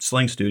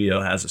Sling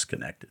Studio has us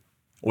connected.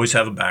 Always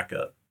have a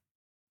backup.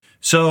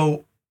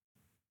 So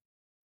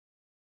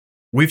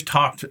we've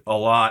talked a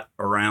lot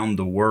around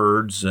the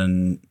words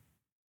and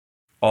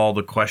all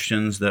the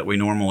questions that we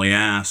normally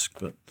ask,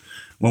 but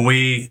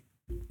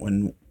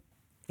when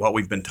what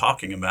we've been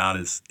talking about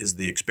is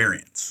the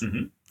experience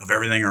of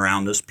everything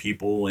around us,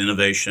 people,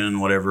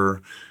 innovation,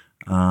 whatever.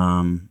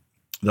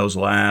 Those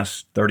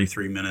last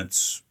 33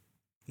 minutes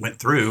went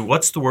through.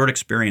 What's the word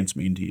experience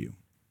mean to you?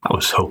 I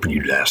was hoping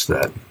you'd ask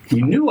that.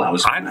 You knew I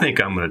was. I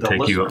think I'm going to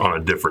take you on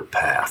a different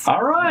path.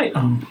 All right.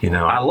 You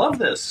know, I love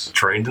this.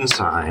 trained in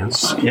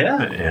science.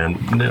 Yeah.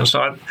 And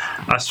so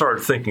I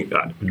started thinking,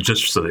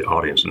 just so the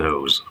audience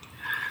knows,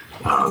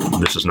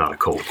 this is not a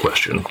cold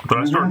question, but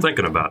I started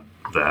thinking about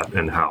that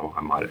and how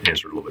I might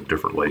answer it a little bit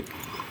differently.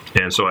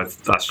 And so I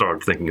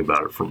started thinking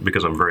about it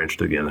because I'm very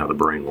interested in how the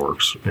brain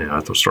works. And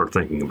I started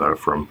thinking about it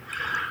from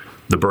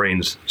the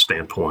brain's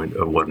standpoint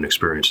of what an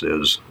experience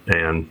is.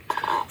 And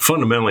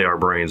fundamentally, our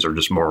brains are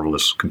just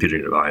marvelous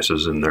computing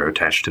devices, and they're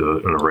attached to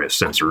an array of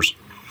sensors.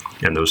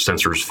 And those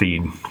sensors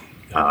feed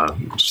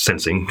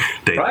sensing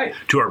data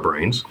to our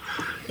brains.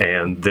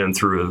 And then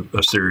through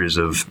a series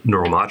of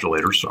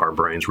neuromodulators, our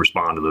brains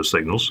respond to those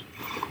signals.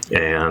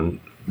 And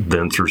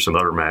then through some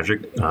other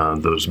magic,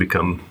 those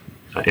become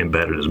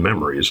embedded as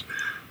memories.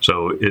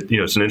 So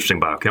it's an interesting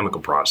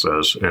biochemical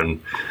process.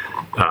 And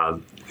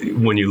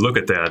when you look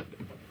at that,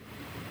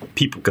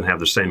 people can have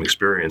the same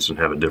experience and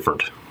have a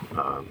different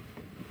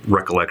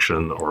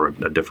recollection or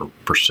a different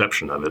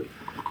perception of it.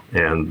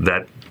 And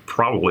that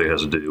probably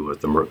has to do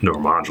with the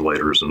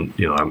neuromodulators. And,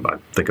 I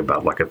think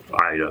about like if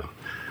I ate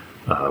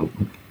a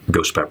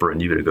ghost pepper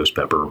and you ate a ghost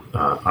pepper,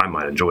 I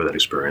might enjoy that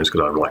experience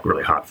because I like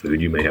really hot food.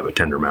 You may have a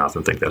tender mouth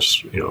and think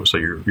that's, so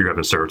you're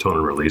having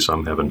serotonin release,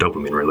 I'm having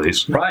dopamine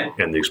release. Right.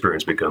 And the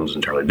experience becomes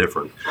entirely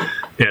different.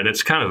 And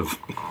it's kind of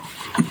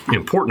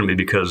important to me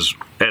because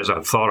as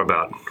I've thought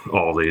about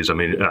all these, I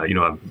mean,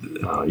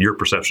 your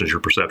perception is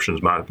your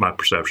perceptions, my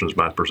perception is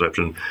my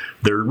perception.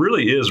 There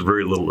really is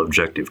very little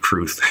objective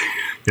truth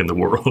in the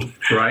world.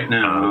 Right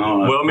now.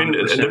 Well, I mean,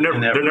 there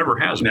never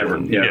has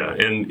been. Yeah.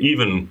 And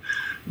even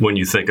when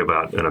you think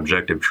about an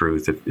objective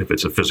truth, if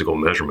it's a physical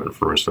measurement,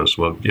 for instance,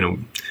 well,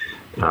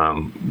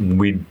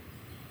 we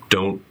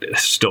don't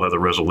still have the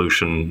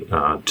resolution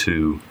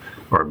to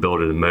our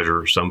ability to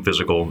measure some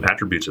physical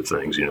attributes of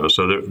things,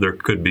 so there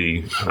could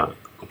be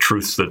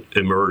truths that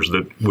emerge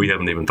that we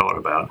haven't even thought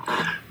about.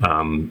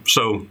 I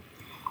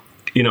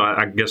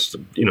guess,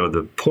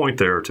 the point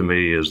there to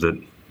me is that,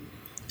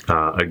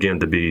 again,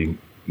 to be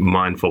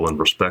mindful and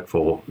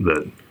respectful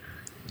that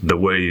the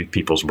way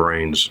people's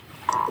brains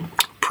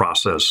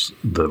process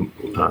the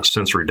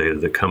sensory data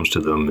that comes to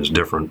them is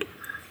different,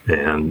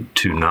 and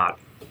to not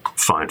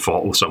find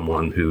fault with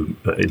someone who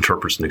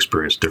interprets an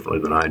experience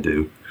differently than I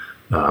do.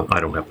 I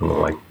don't happen to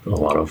like a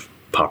lot of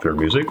popular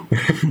music,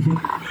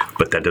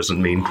 but that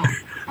doesn't mean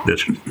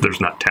that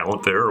there's not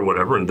talent there or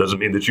whatever, and it doesn't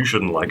mean that you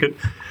shouldn't like it.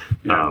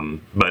 Yeah.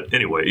 But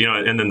anyway,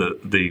 and then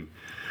the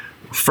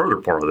further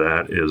part of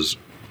that is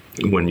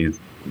when you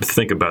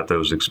think about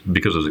those,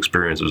 because those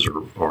experiences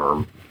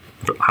are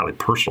highly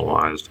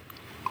personalized.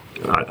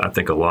 I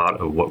think a lot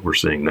of what we're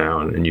seeing now,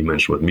 and you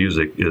mentioned with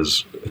music,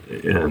 is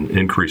an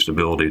increased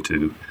ability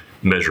to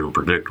measure and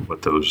predict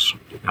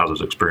how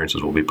those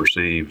experiences will be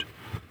perceived.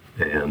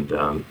 And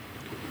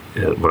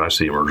what I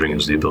see emerging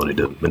is the ability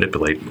to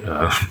manipulate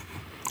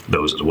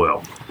those as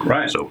well.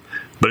 Right. So,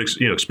 but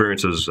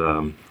experiences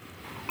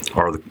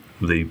are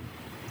the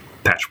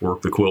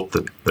patchwork, the quilt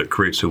that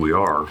creates who we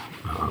are.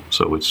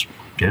 So it's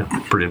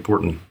pretty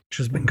important. Which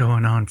has been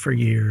going on for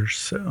years.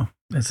 So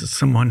this is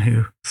someone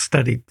who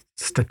studied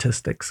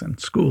statistics in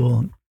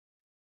school.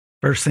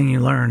 First thing you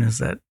learn is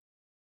that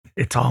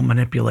it's all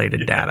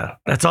manipulated data.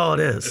 That's all it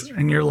is.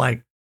 And you're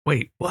like,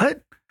 wait,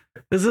 what?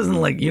 This isn't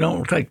like, you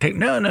don't like take,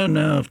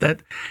 no.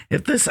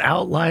 If this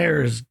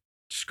outlier is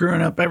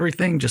screwing up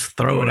everything, just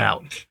throw it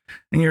out.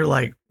 And you're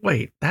like,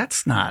 wait,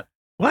 that's not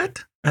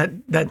what?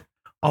 That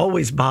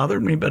always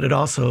bothered me, but it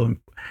also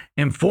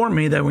informed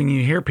me that when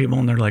you hear people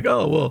and they're like,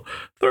 oh, well,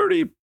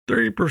 30%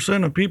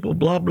 of people,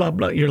 blah, blah,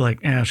 blah. You're like,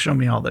 show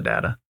me all the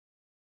data.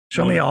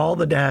 Show me all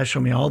the data.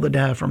 Show me all the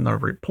data from the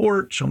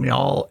report. Show me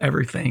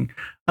everything.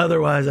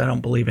 Otherwise, I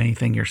don't believe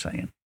anything you're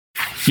saying.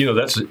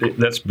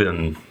 That's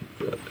been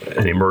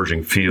an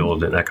emerging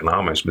field in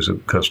economics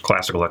because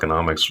classical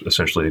economics,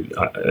 essentially,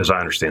 as I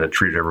understand it,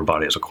 treated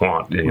everybody as a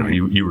quant.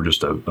 You were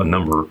just a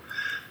number,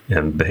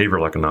 and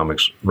behavioral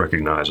economics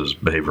recognizes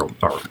behavioral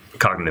or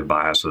cognitive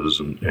biases,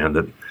 and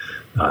that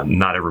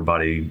not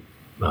everybody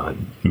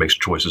makes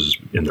choices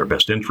in their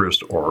best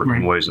interest or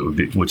in ways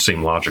that would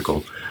seem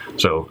logical.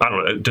 So I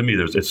don't know. To me,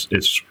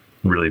 it's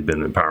really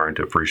been empowering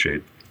to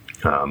appreciate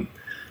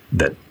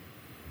that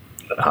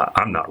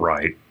I'm not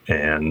right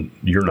and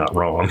you're not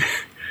wrong,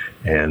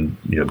 and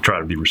try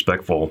to be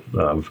respectful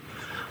of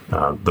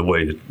the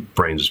way that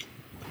brains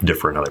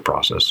differ in how they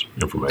process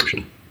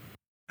information.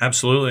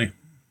 Absolutely.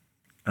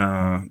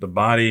 The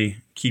Body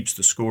Keeps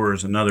the Score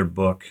is another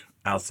book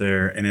out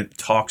there, and it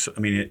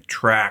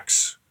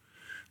tracks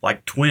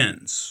like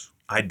twins,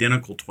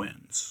 identical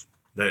twins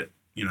that,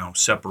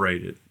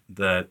 separated,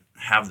 that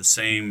have the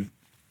same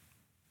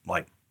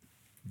like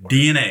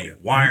DNA,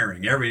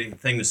 wiring,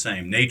 everything the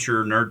same,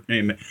 nature,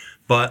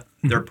 but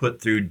they're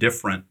put through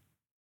different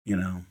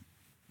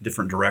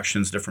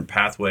directions, different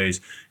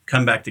pathways,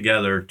 come back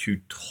together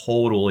to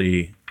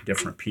totally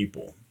different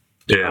people.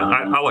 Yeah,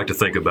 I like to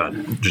think about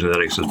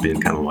genetics as being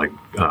kind of like,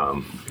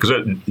 because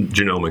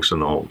genomics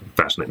and all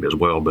fascinate me as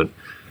well, but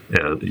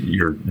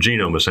your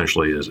genome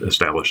essentially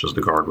establishes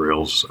the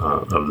guardrails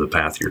of the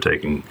path you're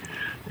taking,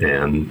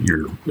 and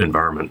your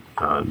environment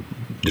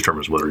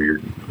determines whether you're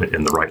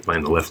in the right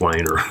lane, the left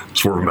lane, or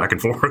swerving back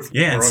and forth.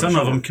 Yeah, and some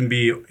of them can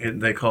be,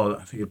 they call it,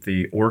 I think,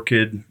 the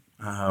orchid,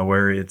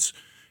 where it's,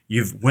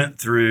 you've went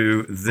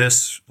through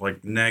this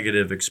like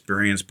negative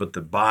experience, but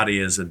the body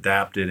has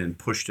adapted and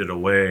pushed it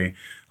away.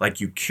 Like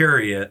you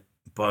carry it,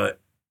 but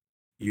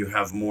you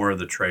have more of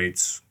the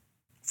traits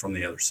from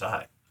the other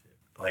side.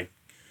 Like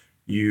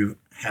you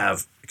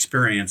have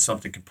experienced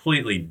something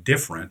completely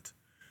different.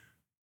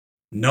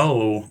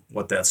 Know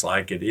what that's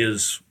like.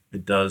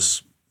 It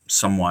does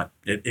somewhat,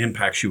 it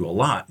impacts you a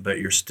lot, but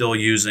you're still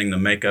using the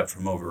makeup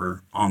from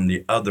over on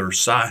the other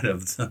side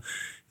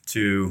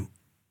to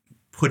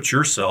put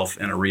yourself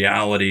in a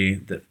reality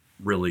that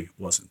really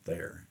wasn't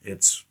there.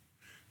 It's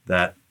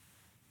that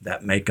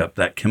makeup,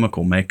 that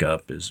chemical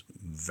makeup is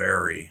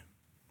very,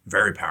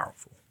 very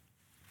powerful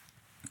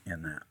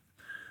in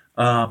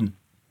that.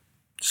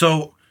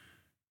 So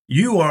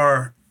you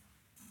are,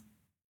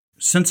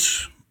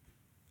 since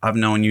I've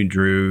known you,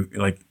 Drew,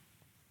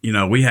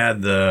 we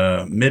had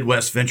the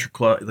Midwest Venture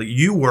Club. Like,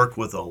 you work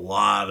with a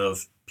lot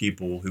of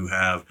people who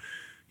have,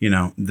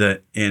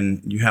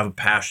 and you have a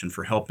passion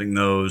for helping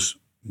those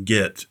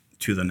get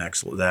to the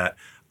next level. That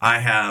I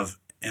have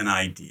an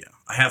idea.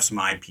 I have some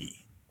IP.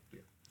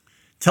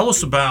 Tell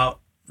us about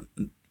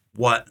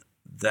what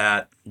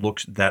that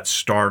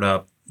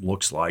startup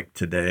looks like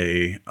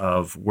today,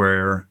 of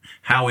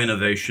how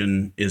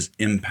innovation is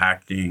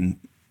impacting,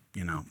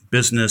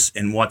 business,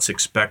 and what's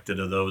expected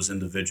of those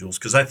individuals.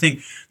 Because I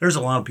think there's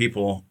a lot of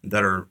people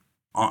that are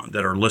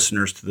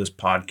listeners to this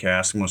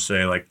podcast. I'm going to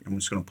say, I'm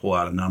just going to pull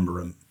out a number,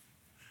 and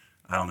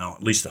I don't know,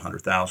 at least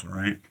 100,000,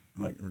 right?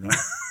 Like we're going to.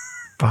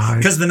 5.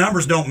 Because the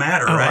numbers don't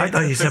matter, right? I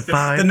thought you said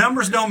 5. The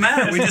numbers don't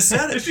matter. We just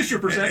said it. It's just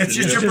your perception. It's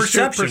just your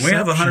perception. We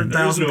have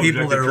 100,000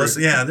 people that are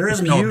listening. Yeah, there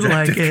is If no you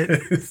objective like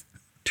truth.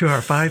 it, to our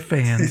 5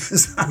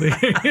 fans, we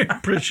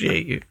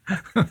appreciate you.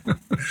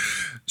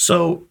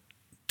 So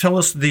tell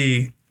us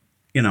the,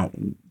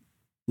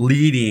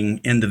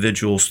 leading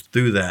individuals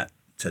through that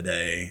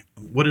today.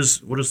 What is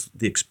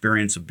the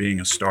experience of being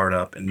a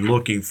startup and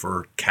looking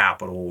for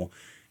capital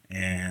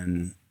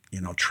and,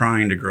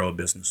 trying to grow a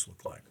business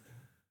look like?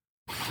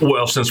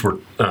 Well, since we're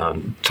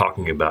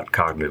talking about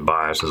cognitive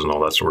biases and all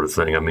that sort of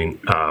thing, I mean,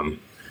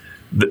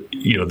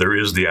 there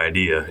is the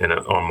idea, and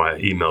on my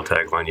email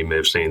tagline, you may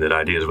have seen that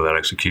ideas without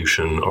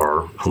execution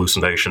are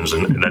hallucinations,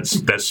 and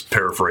that's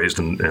paraphrased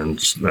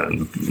and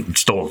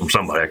stolen from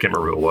somebody. I can't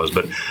remember who it was,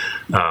 but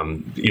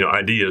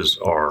ideas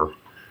are.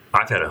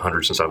 I've had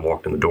 100 since I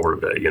walked in the door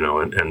today,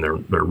 and they're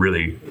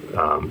really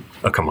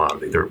a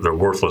commodity. They're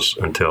worthless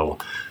until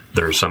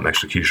there's some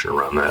execution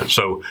around that.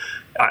 So,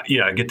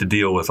 I get to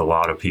deal with a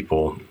lot of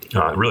people,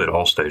 really at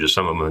all stages.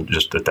 Some of them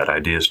just at that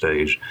idea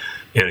stage.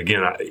 And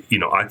again,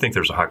 I think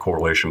there's a high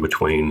correlation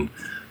between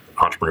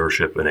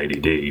entrepreneurship and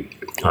ADD,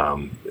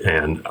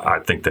 and I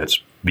think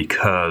that's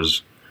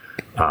because,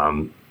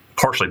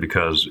 partially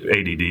because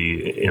ADD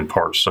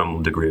imparts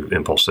some degree of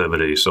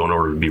impulsivity. So, in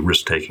order to be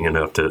risk-taking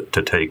enough to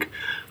take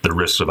the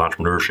risks of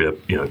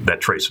entrepreneurship,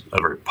 that trait's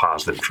a very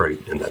positive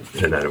trait in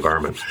that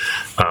environment.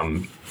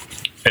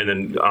 And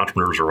then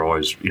entrepreneurs are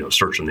always,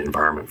 searching the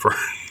environment for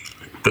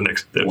the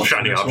next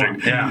shiny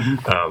object. Yeah.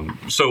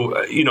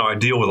 I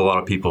deal with a lot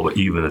of people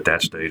even at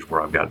that stage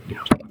where I've got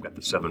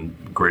the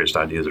 7 greatest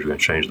ideas that are going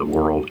to change the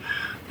world,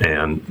 but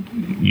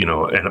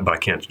I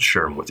can't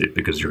share them with you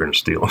because you're going to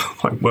steal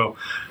them.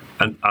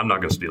 I'm not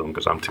going to steal them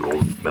because I'm too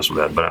old to mess with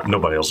that, but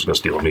nobody else is going to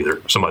steal them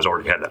either. Somebody's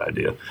already had that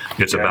idea.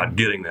 It's about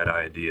getting that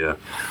idea,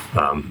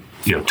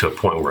 to a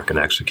point where it can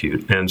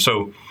execute. And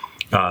so,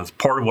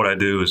 part of what I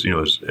do is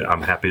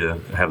I'm happy to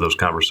have those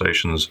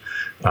conversations.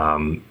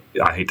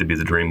 I hate to be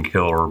the dream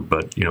killer,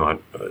 but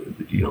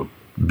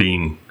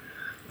being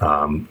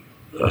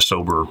a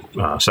sober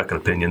second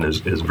opinion is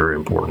very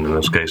important in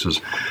those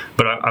cases.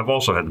 But I've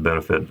also had the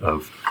benefit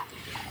of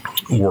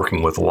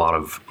working with a lot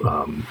of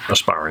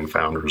aspiring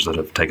founders that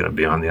have taken it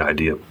beyond the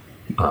idea,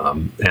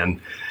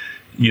 and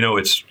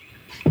it's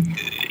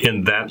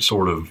in that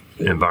sort of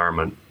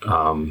environment.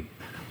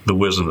 The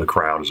wisdom of the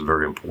crowd is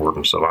very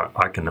important. So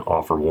I can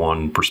offer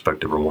one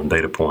perspective or one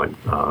data point,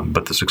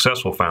 but the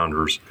successful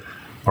founders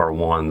are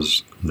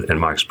ones, in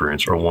my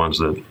experience,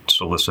 that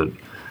solicit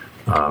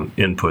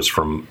inputs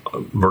from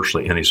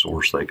virtually any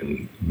source they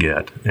can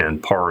get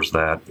and parse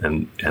that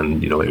and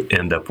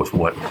end up with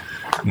what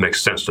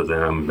makes sense to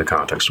them in the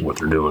context of what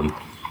they're doing.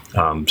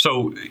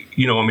 So,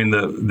 I mean,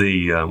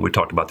 we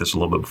talked about this a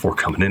little bit before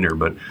coming in here,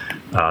 but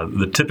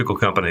the typical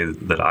company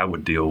that I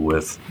would deal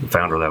with, the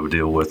founder that I would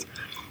deal with,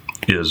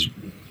 is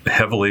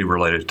heavily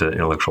related to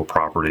intellectual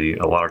property.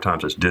 A lot of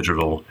times it's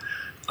digital.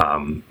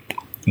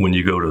 When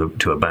you go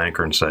to a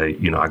banker and say,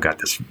 I got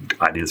this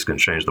idea that's going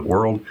to change the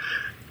world,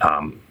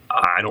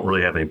 I don't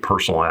really have any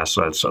personal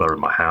assets other than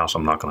my house.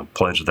 I'm not going to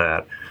pledge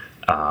that.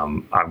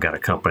 I've got a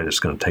company that's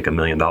going to take $1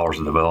 million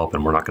to develop,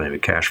 and we're not going to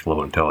have a cash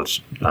flow until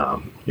it's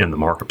in the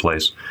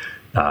marketplace.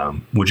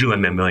 Would you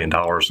lend me $1 million?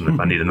 And if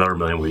I need another $1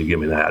 million, will you give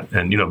me that?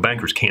 And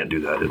bankers can't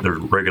do that. They're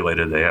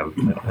regulated.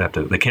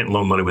 They can't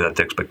loan money without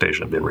the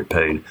expectation of being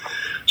repaid.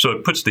 So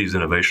it puts these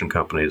innovation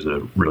companies at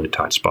a really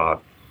tight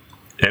spot.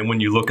 And when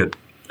you look at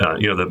I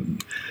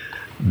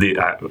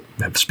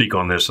have to speak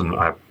on this, and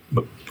I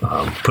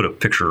put a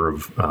picture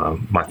of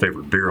my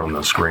favorite beer on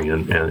the screen,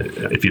 and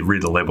if you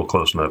read the label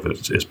close enough,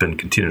 it's been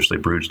continuously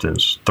brewed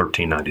since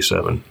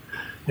 1397,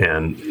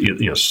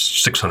 and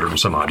 600 and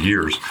some odd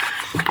years,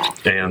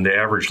 and the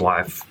average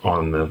life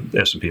on the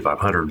S&P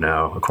 500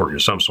 now, according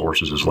to some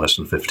sources, is less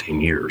than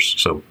 15 years.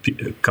 So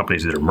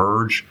companies either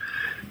merge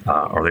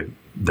or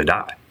they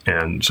die,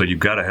 and so you've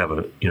got to have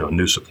a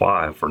new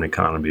supply for an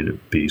economy to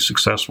be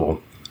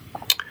successful.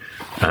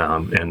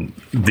 And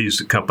these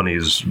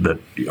companies that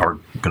are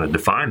going to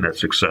define that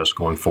success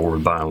going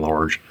forward, by and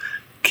large,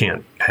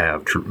 can't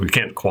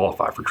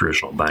qualify for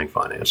traditional bank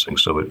financing.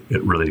 So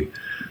it really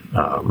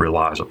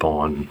relies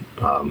upon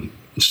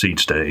seed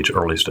stage,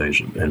 early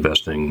stage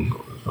investing,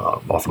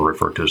 often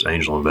referred to as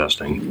angel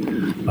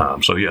investing.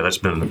 So that's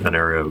been an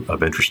area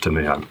of interest to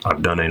me.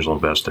 I've done angel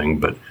investing,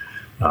 but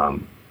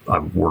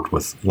I've worked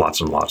with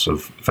lots and lots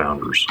of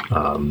founders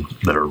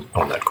that are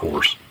on that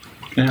course.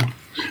 Yeah.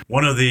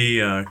 One of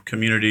the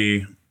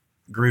community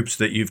groups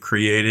that you've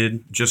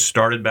created just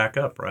started back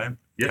up, right?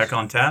 Yes. Tech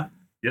on Tap.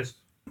 Yes.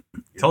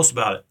 Tell us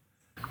about it.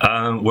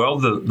 Well,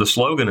 the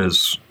slogan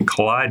is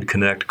collide,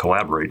 connect,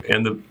 collaborate.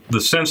 And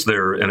the sense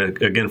there,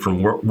 and again,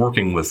 from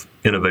working with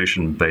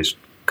innovation-based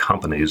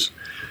companies,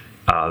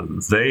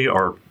 they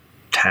are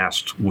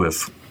tasked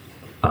with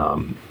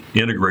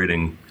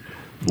integrating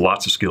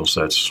lots of skill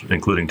sets,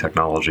 including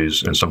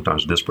technologies and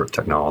sometimes disparate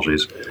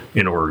technologies,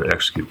 in order to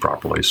execute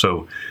properly.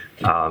 So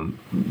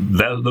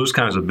those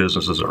kinds of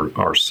businesses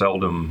are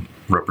seldom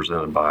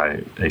represented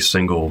by a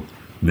single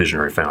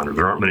visionary founder.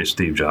 There aren't many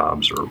Steve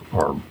Jobs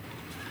or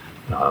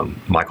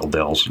Michael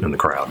Dells in the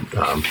crowd,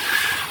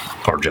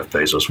 or Jeff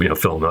Bezos,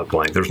 fill in that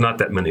blank. There's not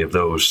that many of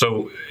those.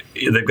 So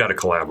they've got to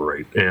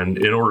collaborate. And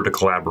in order to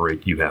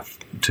collaborate, you have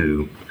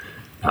to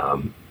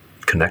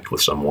connect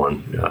with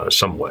someone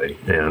some way.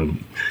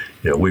 And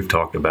we've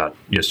talked about,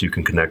 yes, you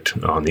can connect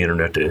on the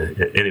internet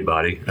to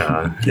anybody,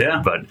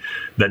 but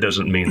that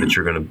doesn't mean that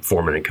you're going to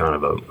form any kind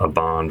of a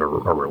bond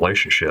or a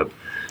relationship.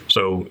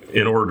 So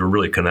in order to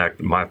really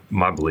connect, my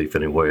belief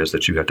anyway is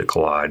that you have to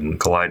collide, and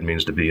collide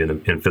means to be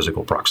in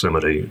physical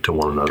proximity to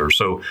one another.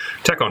 So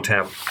Tech on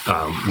Tap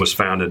was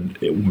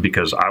founded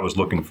because I was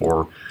looking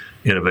for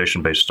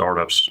innovation-based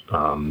startups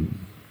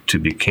to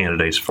be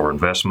candidates for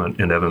investment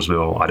in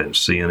Evansville. I didn't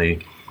see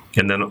any.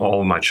 And then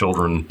all of my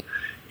children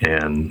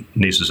and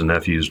nieces and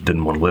nephews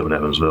didn't want to live in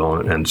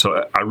Evansville. And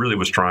so I really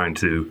was trying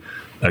to,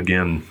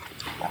 again,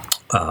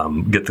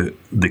 get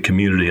the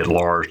community at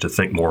large to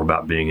think more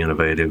about being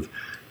innovative.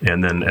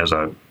 And then as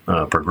I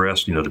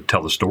progressed, to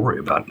tell the story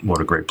about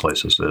what a great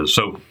place this is.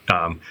 So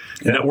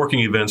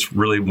networking events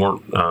really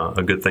weren't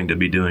a good thing to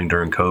be doing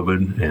during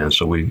COVID. And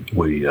so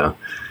we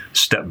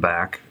stepped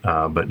back,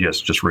 but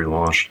yes, just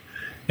relaunched.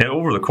 And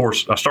over the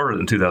course, I started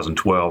in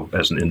 2012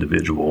 as an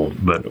individual,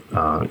 but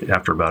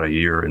after about a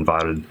year,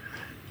 invited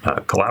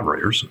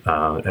collaborators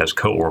as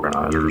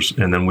co-organizers.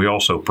 And then we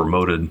also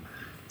promoted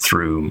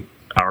through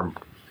our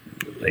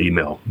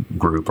email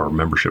group, our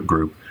membership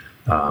group,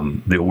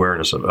 the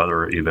awareness of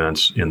other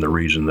events in the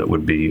region that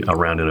would be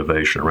around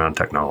innovation, around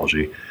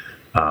technology.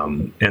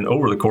 And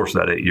over the course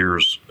of that 8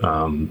 years,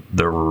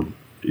 there were,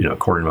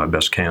 according to my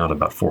best count,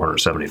 about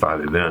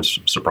 475 events,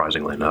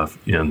 surprisingly enough,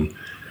 in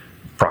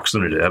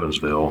proximity to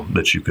Evansville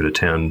that you could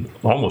attend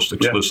almost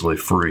exclusively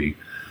free,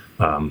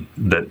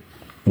 that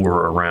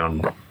were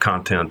around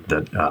content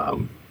that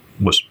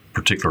was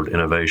particular to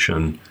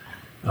innovation,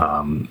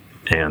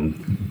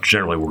 and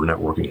generally were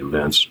networking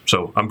events.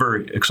 So I'm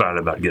very excited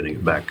about getting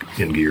it back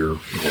in gear.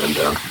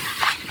 And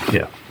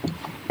Yeah.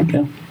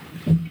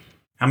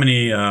 How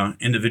many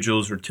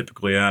individuals are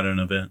typically at an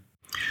event?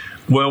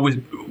 Well,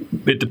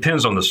 it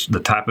depends on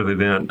the type of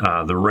event.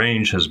 The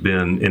range has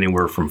been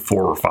anywhere from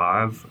 4 or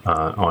 5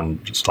 on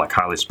just like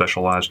highly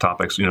specialized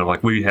topics.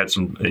 Like we had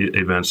some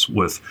events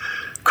with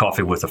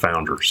coffee with the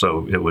founder.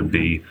 So it would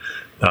be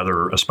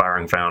other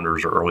aspiring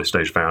founders or early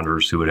stage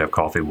founders who would have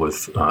coffee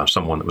with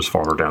someone that was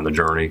farther down the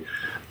journey.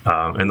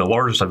 And the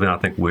largest event I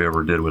think we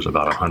ever did was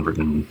about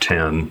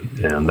 110,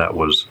 and that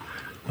was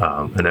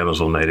an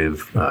Evansville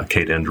native,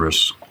 Kate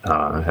Endress,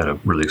 had a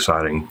really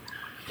exciting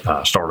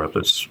startup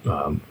that's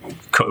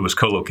it was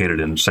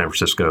co-located in San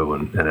Francisco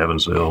and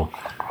Evansville,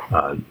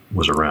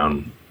 was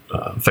around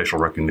facial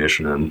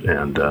recognition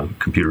and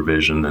computer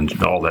vision,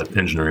 and all that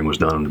engineering was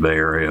done in the Bay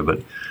Area.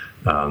 But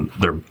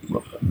their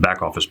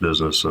back office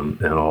business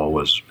and all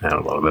was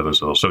handled out of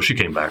Evansville. So she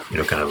came back,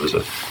 kind of as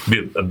a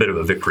bit of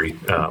a victory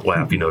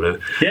lap,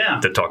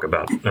 to talk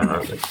about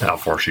how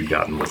far she'd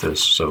gotten with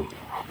this. So,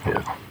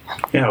 yeah.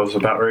 Yeah, I was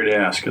about ready to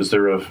ask, is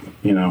there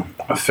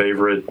a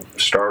favorite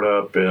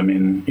startup,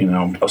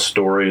 a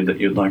story that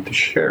you'd like to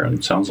share? And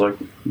it sounds like...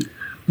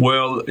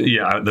 Well,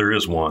 yeah, there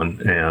is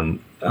one, and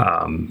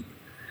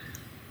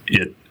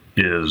it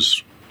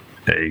is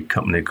a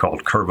company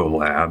called Curvo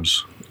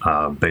Labs,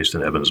 based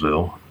in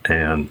Evansville,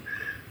 and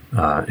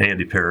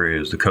Andy Perry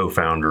is the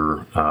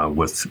co-founder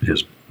with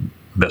his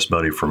best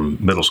buddy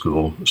from middle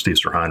school, Steve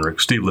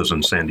Sirheinrich. Steve lives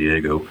in San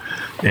Diego,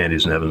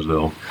 Andy's in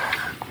Evansville.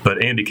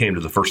 But Andy came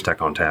to the first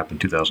Tech on Tap in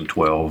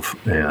 2012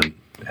 and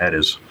had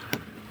his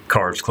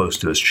cards close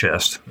to his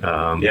chest. But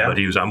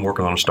I'm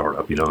working on a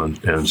startup,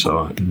 and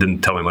so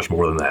didn't tell me much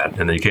more than that.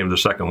 And then he came to the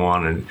second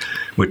one, and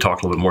we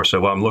talked a little bit more.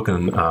 So, well, I'm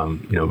looking,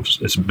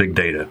 it's big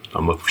data.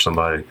 I'm looking for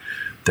somebody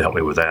to help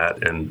me with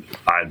that. And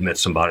I had met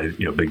somebody,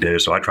 big data.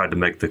 So I tried to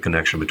make the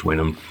connection between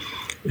them.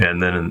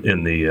 And then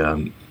in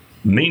the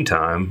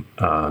meantime,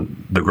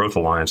 the Growth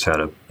Alliance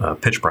had a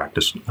pitch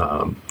practice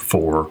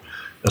for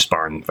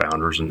aspiring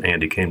founders, and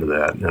Andy came to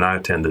that, and I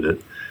attended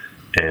it,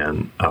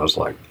 and I was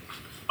like,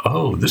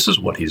 oh, this is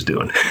what he's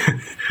doing.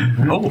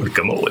 Holy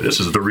guacamole,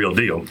 this is the real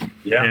deal.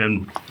 Yeah.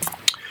 And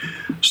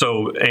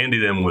so Andy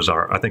then was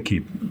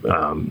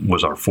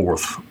was our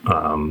fourth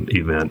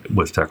event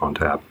with Tech on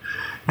Tap.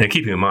 And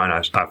keeping in mind,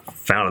 I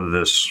founded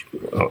this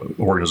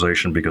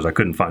organization because I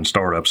couldn't find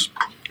startups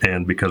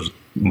and because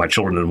my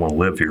children didn't want to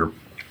live here.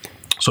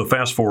 So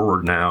fast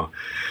forward now,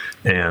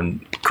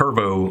 and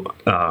Curvo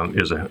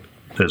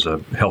is a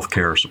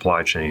healthcare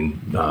supply chain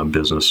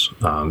business.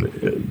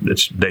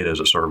 It's data as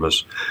a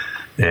service.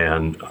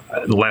 And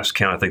the last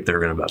count, I think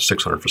they're in about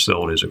 600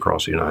 facilities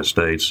across the United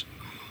States.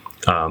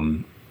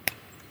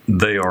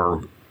 They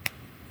are,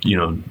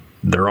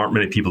 there aren't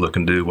many people that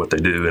can do what they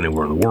do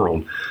anywhere in the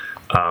world.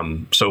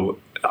 So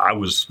I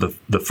was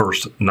the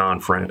first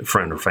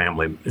non-friend or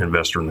family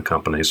investor in the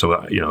company. So,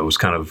 it was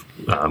kind of,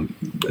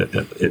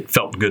 it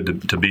felt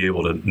good to be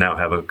able to now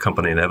have a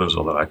company in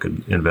Evansville that I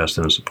could invest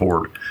in and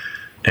support.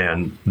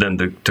 And then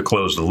to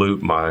close the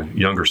loop, my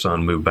younger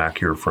son moved back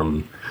here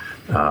from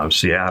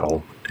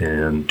Seattle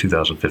in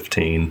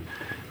 2015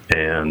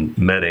 and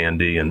met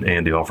Andy, and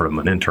Andy offered him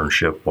an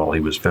internship while he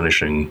was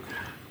finishing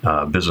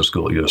business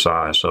school at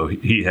USI. So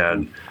he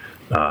had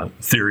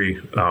theory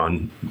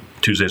on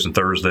Tuesdays and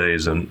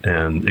Thursdays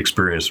and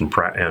experience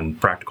and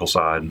practical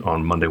side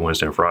on Monday,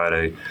 Wednesday, and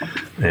Friday,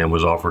 and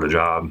was offered a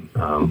job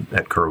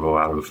at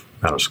Curvo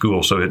out of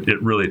school. So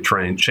it really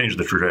changed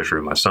the trajectory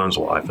of my son's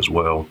life as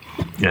well.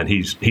 And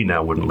he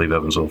now wouldn't leave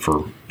Evansville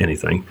for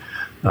anything.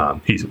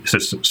 He's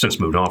since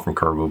moved on from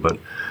Curvo, but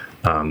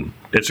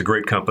it's a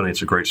great company.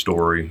 It's a great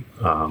story.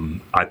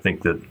 I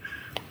think that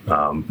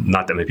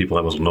not that many people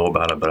in Evansville know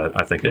about it, but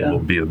I think it will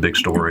be a big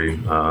story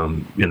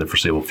in the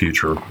foreseeable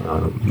future,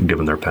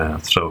 given their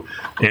path. So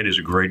Andy's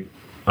a great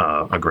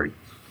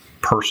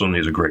person.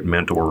 He's a great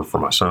mentor for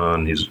my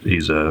son.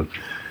 He's the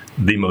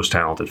most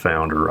talented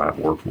founder I've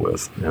worked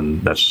with,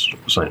 and that's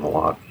saying a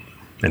lot.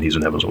 And he's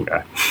an Evansville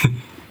guy.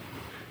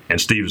 And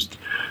Steve's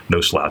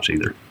no slouch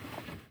either.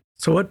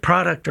 So what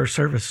product or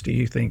service do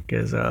you think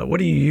is, what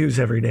do you use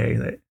every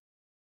day?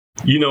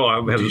 I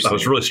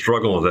was really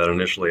struggling with that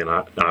initially, and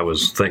I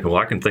was thinking,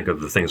 well, I can think of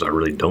the things I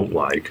really don't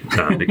like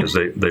because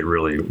they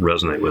really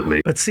resonate with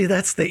me. But see,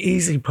 that's the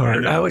easy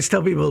part. I always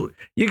tell people,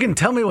 you can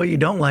tell me what you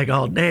don't like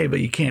all day, but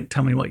you can't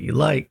tell me what you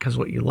like, because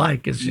what you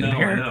like is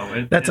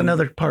inherent. That's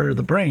another part of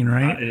the brain,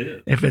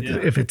 right? If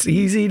it's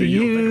easy to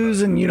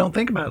use and you don't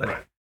think about it.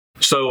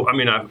 So,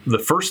 the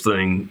first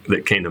thing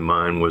that came to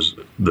mind was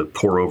the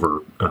pour-over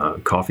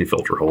coffee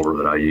filter holder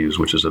that I use,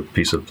 which is a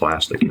piece of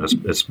plastic.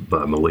 It's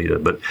by Melita.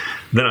 But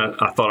then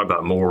I thought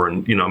about more,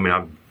 and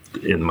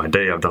in my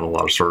day I've done a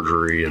lot of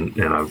surgery, and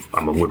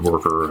I'm a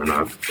woodworker, and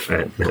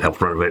I've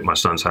helped renovate my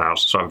son's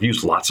house. So I've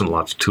used lots and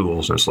lots of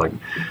tools, and it's like,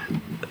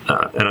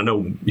 and I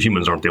know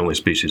humans aren't the only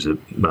species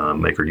that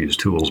make or use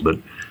tools, but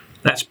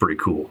that's pretty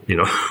cool.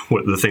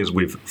 What the things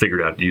we've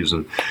figured out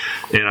using.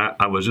 And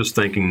I was just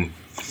thinking,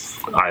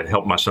 I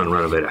helped my son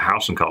renovate a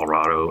house in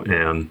Colorado,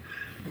 and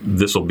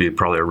this will be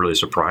probably a really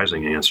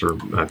surprising answer.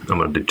 I'm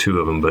going to do two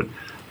of them, but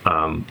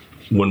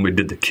when we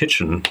did the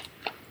kitchen,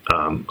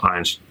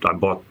 I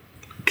bought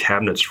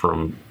cabinets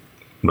from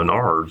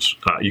Menards.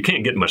 You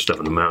can't get much stuff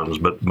in the mountains,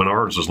 but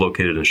Menards is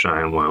located in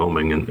Cheyenne,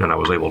 Wyoming, and I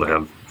was able to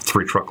have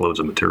 3 truckloads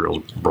of materials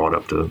brought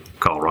up to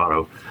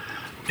Colorado.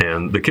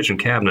 And the kitchen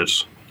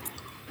cabinets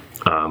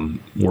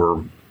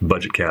were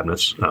budget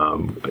cabinets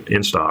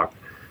in stock.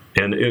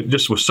 And it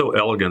just was so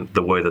elegant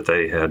the way that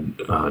they had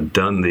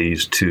done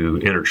these to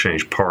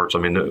interchange parts.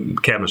 The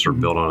cabinets are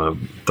built on a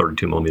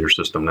 32 millimeter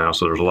system now,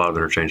 so there's a lot of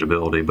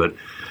interchangeability. But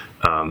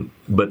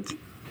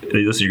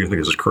this, you're going to think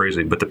this is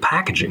crazy, but the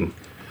packaging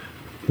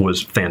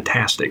was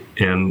fantastic.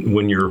 And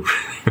when you're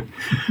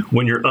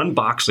when you're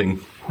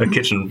unboxing a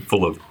kitchen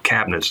full of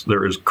cabinets,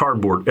 there is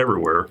cardboard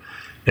everywhere.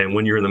 And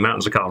when you're in the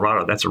mountains of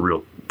Colorado, that's a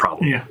real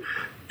problem. Yeah.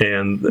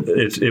 And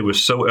it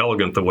was so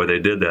elegant the way they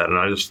did that. And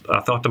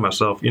I thought to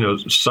myself,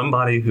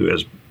 somebody who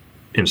has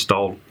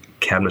installed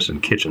cabinets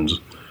in kitchens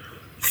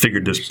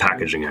figured this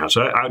packaging out.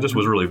 So I just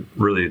was really,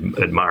 really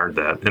admired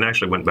that, and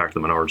actually went back to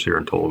the Menards here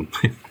and told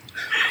them,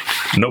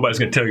 nobody's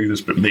going to tell you this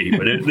but me,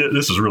 but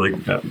this is really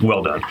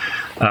well done.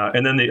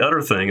 And then the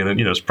other thing, and then,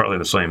 it's probably in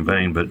the same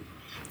vein, but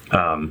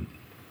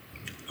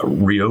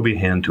Ryobi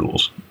hand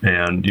tools.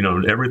 And,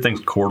 everything's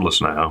cordless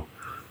now.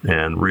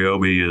 And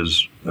Ryobi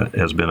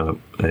has been a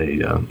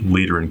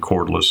leader in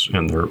cordless,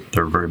 and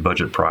they're very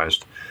budget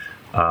priced.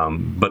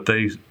 But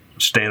they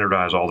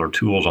standardize all their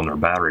tools on their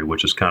battery,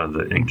 which is kind of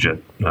the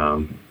inkjet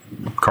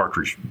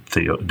cartridge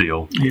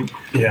deal.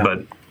 Yeah.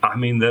 But I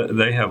mean,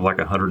 they have like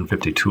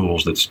 150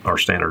 tools that are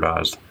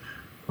standardized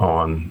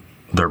on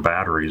their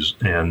batteries,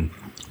 and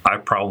I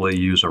probably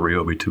use a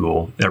Ryobi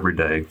tool every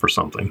day for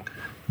something,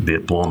 be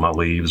it blowing my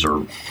leaves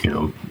or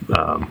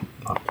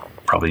I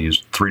probably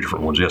used 3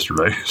 different ones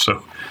yesterday.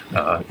 So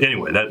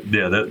anyway,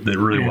 they're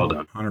really well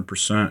done.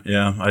 100%.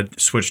 Yeah, I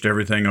switched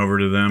everything over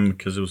to them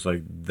because it was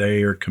like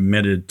they are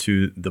committed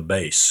to the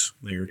base.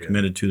 They are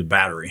committed to the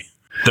battery.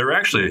 They're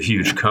actually a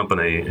huge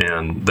company,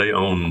 and they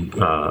own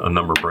a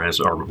number of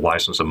brands. Are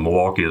licensed, and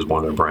Milwaukee is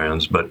one of their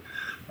brands. But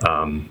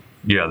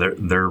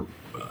they're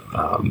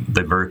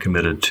very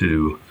committed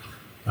to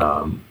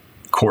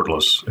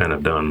cordless, and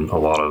have done a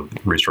lot of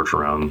research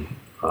around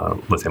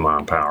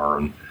lithium-ion power,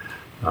 and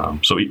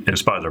so in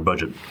spite of their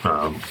budget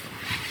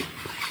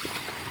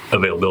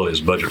availability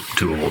as a budget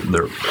tool,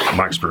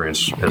 my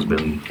experience has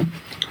been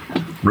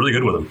really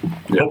good with them.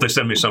 Hope they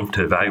send me some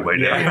to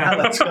evaluate. Yeah,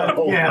 that's good.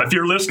 If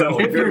you're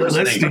listening, If you're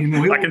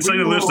listening, I can send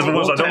you a list of the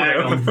ones I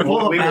don't know.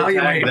 We'll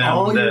evaluate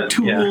all your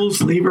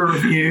tools, leave a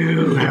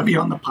review, have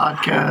you on the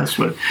podcast.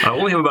 I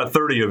only have about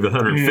 30 of the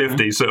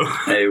 150, so.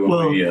 Hey,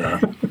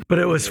 But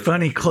it was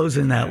funny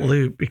closing that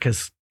loop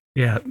because,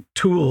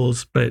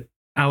 tools, but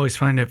I always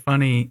find it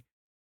funny,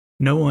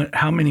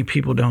 how many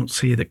people don't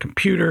see the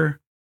computer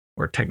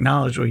or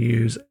technology we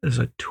use as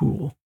a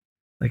tool.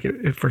 Like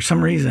if for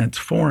some reason it's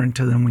foreign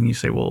to them when you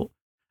say, well,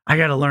 I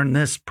got to learn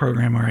this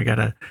program or I got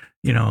to,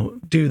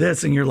 do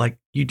this. And you're like,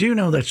 you do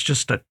know that's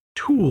just a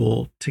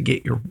tool to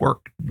get your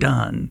work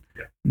done.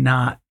 It's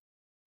not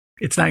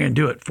going to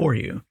do it for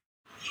you.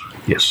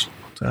 Yes.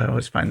 So I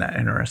always find that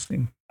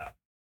interesting.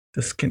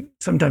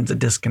 Sometimes a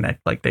disconnect,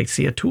 like they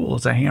see a tool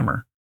as a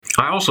hammer.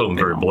 I also am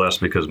very blessed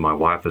because my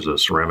wife is a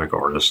ceramic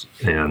artist,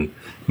 and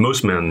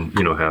most men,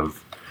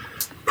 have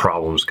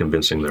problems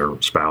convincing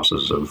their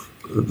spouses of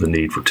the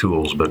need for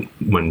tools. But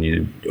when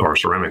you are a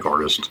ceramic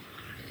artist,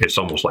 it's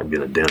almost like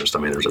being a dentist. I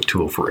mean, there's a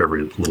tool for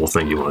every little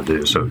thing you want to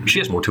do. So she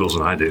has more tools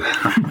than I do.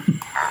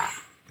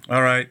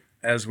 All right.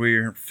 As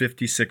we're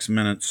 56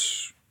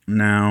 minutes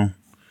now,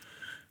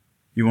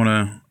 you want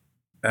to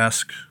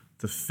ask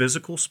the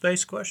physical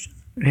space question?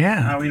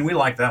 Yeah. I mean, we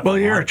like that Well,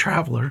 one. you're a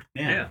traveler.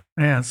 Yeah.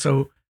 Yeah.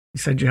 So you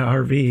said you have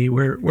RV.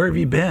 Where have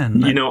you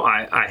been?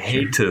 I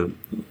hate to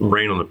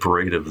rain on the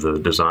parade of the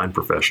design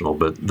professional,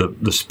 but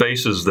the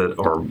spaces that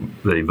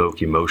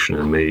evoke emotion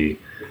in me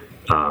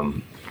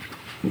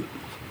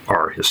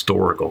are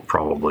historical,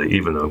 probably,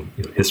 even though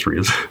history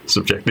is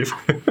subjective.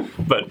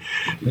 But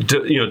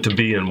to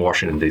be in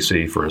Washington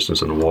D.C., for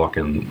instance, and walk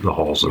in the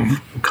halls of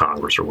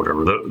Congress or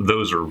whatever,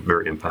 those are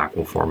very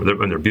impactful for me.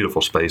 They're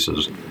beautiful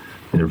spaces,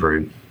 and they're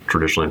very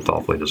traditionally and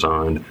thoughtfully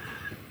designed.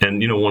 And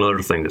one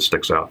other thing that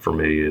sticks out for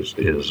me is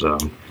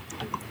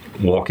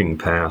walking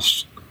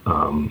past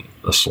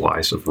a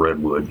slice of a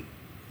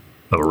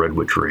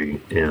redwood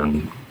tree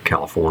in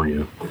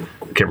California.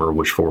 I can't remember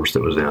which forest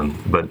it was in,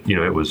 but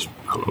it was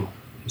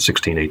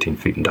 16, 18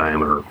 feet in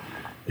diameter,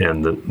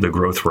 and the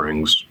growth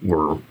rings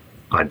were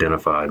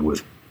identified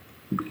with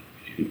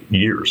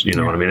years. You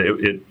know what I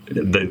mean?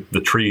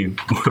 The tree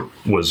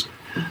was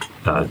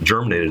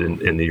germinated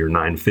in the year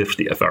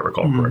 950, if I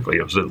recall correctly.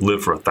 It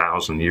lived for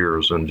 1,000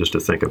 years, and just to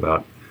think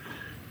about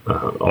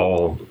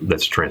all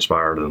that's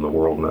transpired in the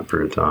world in that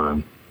period of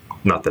time.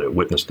 Not that it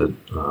witnessed it,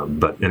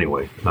 but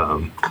anyway,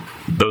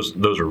 those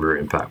are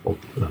very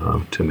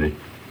impactful to me.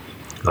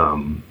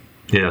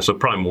 So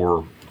probably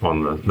more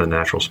on the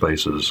natural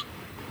spaces.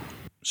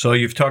 So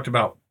you've talked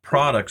about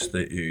products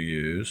that you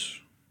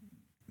use,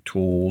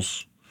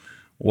 tools.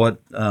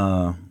 What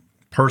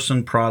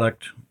person,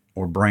 product,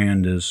 or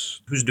brand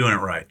who's doing it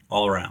right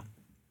all around?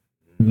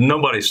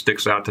 Nobody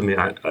sticks out to me.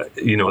 I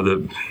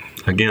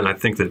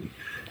think that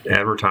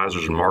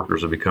advertisers and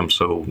marketers have become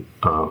so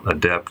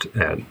adept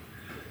at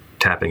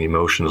tapping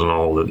emotions and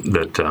all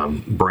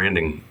that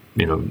branding.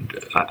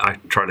 I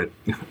try to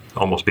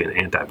almost be an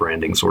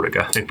anti-branding sort of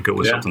guy and go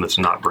with something that's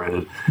not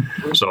branded.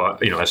 So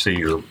I see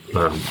your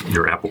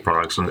Apple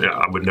products, and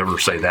I would never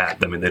say that.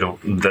 I mean,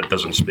 that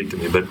doesn't speak to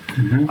me. But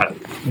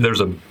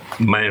there's a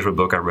management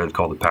book I read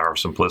called The Power of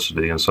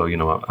Simplicity, and so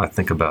I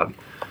think about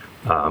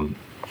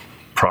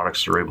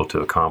products that are able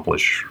to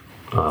accomplish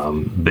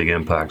big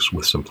impacts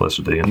with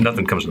simplicity. And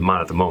nothing comes to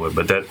mind at the moment,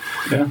 but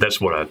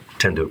that's what I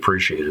tend to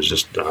appreciate is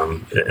just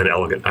an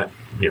elegant,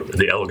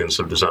 the elegance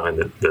of design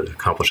that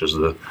accomplishes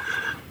the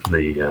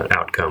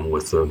outcome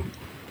with the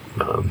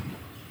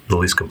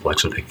least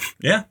complexity.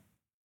 Yeah.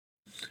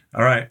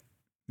 All right.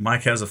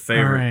 Mike has a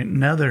favorite. All right,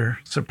 another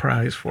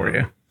surprise for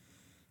you.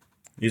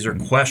 These are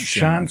questions.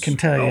 Sean can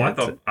tell you. I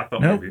thought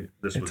Nope. maybe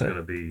this was It's a- going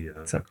to be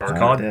It's a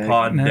Pod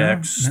No,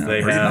 decks. no, They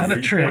it's have. not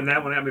a trick. Pointing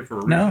that one at me for a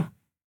reason. No.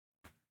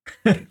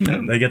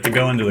 No. They get to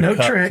go into the No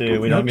cup trick,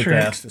 too. We no don't get trick.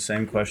 to ask the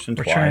same question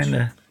We're twice. trying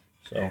to.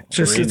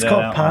 So It's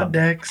called Pod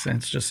Decks, and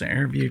it's just an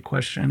interview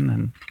question,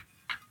 and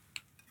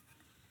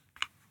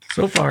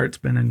so far it's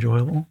been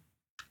enjoyable.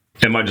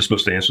 Am I just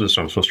supposed to answer this?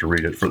 Or I'm supposed to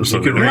read it for the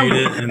You can read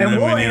it, and, then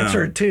we'll we,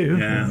 answer it too.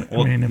 Yeah, I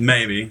well, mean,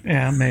 maybe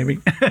maybe.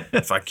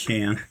 if I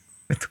can.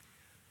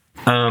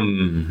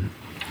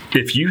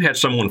 If you had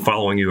someone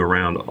following you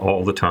around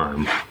all the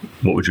time,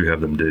 what would you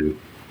have them do?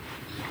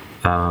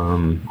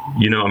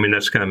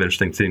 That's kind of an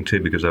interesting thing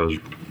too, because I was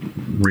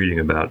reading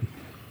about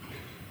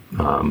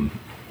the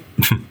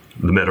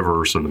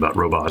metaverse and about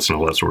robots and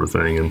all that sort of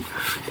thing,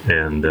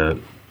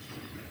 and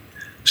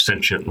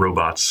sentient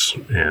robots,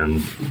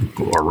 and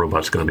are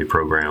robots going to be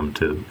programmed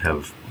to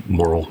have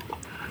moral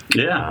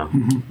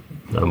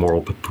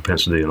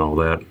propensity and all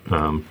that?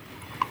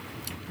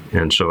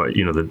 And so,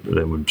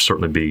 that would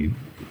certainly be,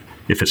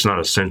 if it's not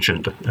a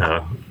sentient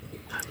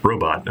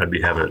robot, I'd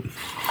be having it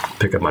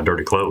pick up my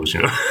dirty clothes,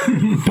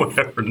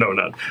 whatever. No,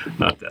 not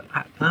that.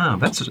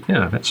 That's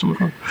some of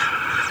them.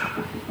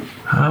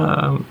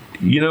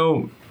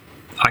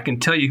 I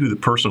can tell you who the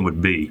person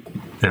would be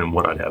and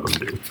what I'd have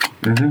them do.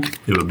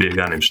 Mm-hmm. It would be a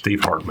guy named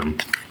Steve Hartman,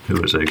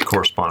 who is a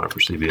correspondent for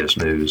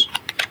CBS News.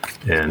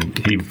 And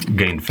he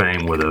gained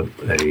fame with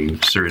a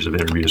series of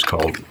interviews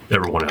called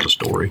Everyone Has a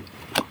Story.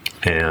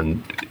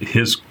 And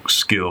his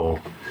skill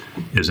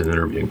is in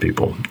interviewing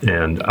people.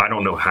 And I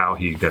don't know how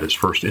he got his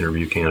first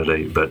interview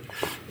candidate, but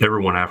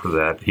everyone after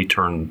that, he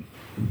turned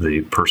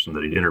the person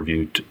that he'd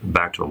interviewed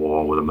back to the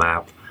wall with a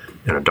map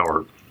and a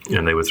dart,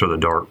 and they would throw the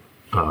dart,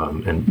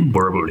 and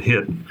wherever it would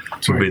hit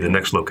would be the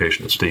next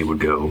location that Steve would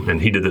go.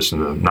 And he did this in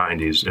the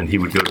 90s, and he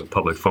would go to a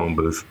public phone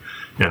booth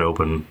and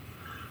open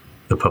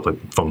the public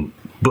phone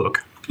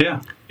book.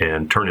 Yeah.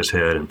 And turn his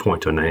head and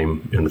point to a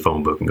name in the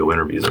phone book and go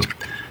interview them.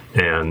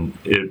 And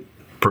it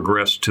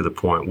progressed to the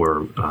point where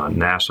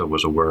NASA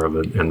was aware of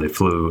it, and they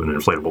flew an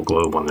inflatable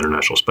globe on the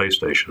International Space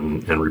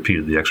Station and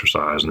repeated the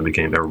exercise, and it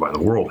became everybody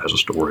in the world has a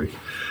story.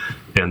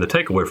 And the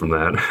takeaway from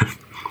that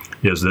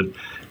is that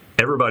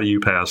everybody you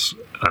pass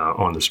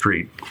on the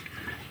street,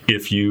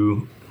 if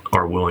you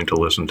are willing to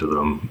listen to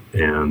them,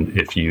 and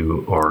if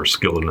you are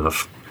skilled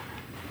enough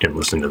in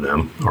listening to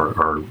them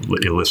or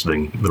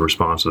eliciting the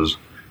responses,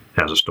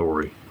 has a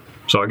story.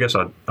 So I guess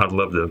I'd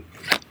love to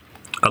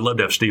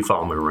have Steve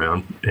follow me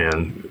around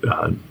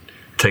and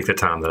take the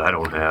time that I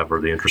don't have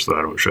or the interest that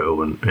I don't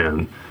show,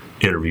 and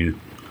interview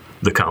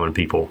the common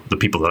people, the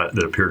people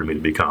that appear to me to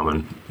be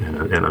common,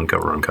 and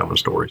uncover uncommon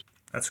stories.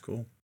 That's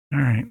cool. All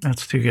right,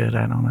 that's too good.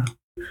 I don't know.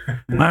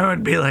 Mine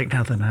would be like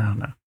nothing. I don't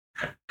know.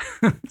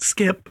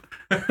 Skip.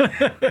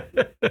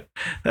 That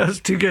was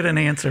too good an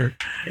answer.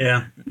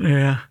 Yeah.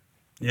 Yeah.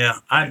 Yeah.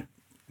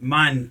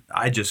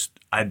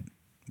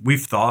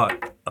 We've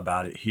thought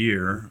about it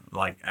here,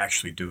 like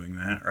actually doing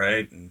that,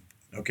 right? And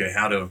okay,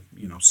 how to,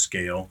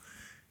 scale.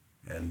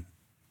 And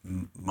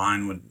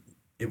mine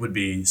would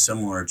be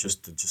similar,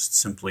 just to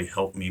simply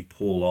help me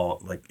pull all,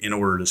 like, in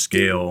order to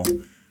scale,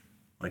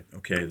 like,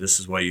 okay, this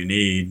is what you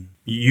need.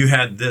 You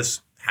had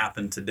this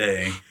happen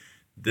today.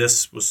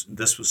 This was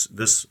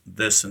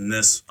this and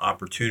this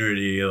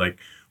opportunity. Like,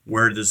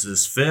 where does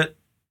this fit?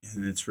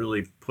 And it's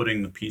really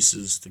putting the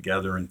pieces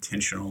together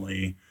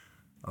intentionally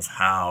of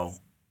how,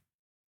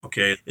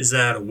 okay, is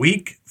that a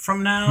week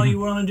from now you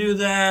want to do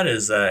that?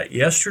 Is that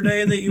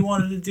yesterday that you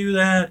wanted to do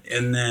that?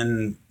 And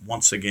then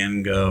once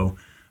again go,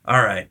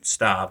 all right,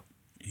 stop.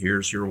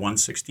 Here's your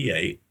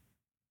 168.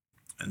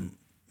 And,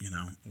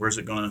 where's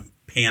it going to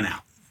pan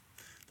out?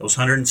 Those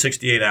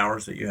 168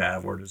 hours that you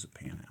have, where does it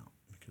pan out?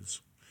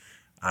 Because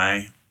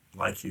I,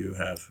 like you,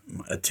 have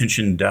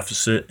attention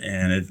deficit,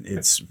 and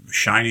it's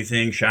shiny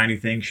thing. And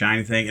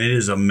it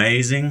is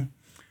amazing.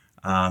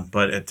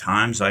 But at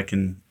times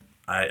the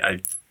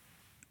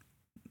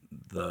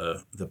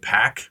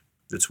pack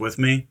that's with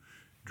me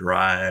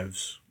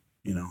drives,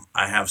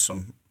 I have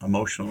some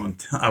emotional,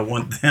 and I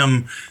want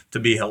them to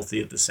be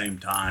healthy at the same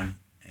time,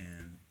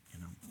 and,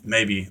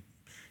 maybe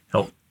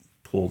help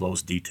pull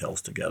those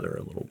details together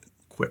a little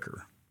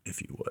quicker,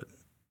 if you would.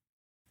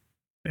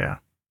 Yeah.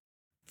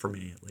 For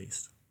me, at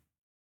least.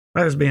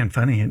 If I was being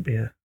funny, it'd be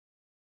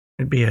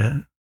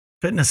a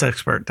fitness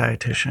expert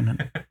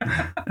dietitian,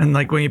 and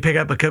like when you pick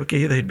up a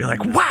cookie, they'd be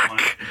like,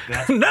 "Whack!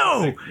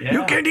 No,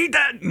 you can't eat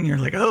that." And you're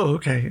like, "Oh,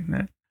 okay."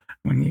 And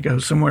when you go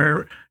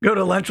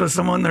to lunch with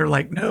someone, they're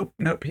like,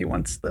 "Nope, he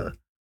wants the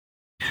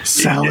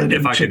salad if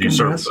and I could chicken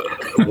usurp breast."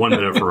 1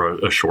 minute for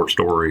a short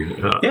story,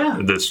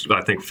 this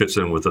I think fits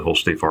in with the whole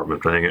Steve Hartman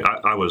thing.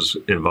 I was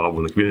involved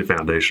with the Community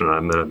Foundation.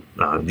 I met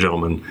a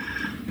gentleman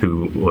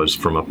who was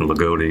from up in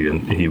Lagodi,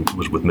 and he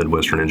was with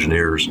Midwestern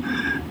Engineers.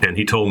 And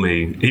he told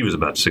me, he was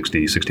about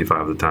 60,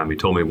 65 at the time. He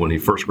told me when he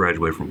first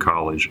graduated from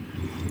college,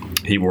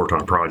 he worked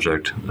on a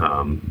project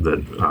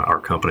that our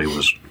company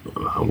was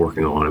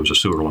working on. It was a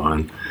sewer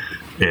line.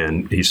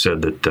 And he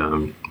said that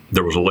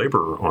there was a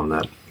laborer on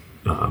that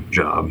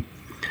job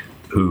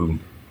who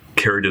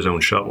carried his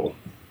own shovel.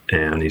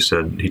 And he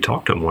said he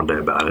talked to him one day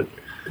about it.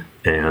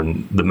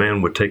 And the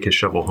man would take his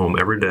shovel home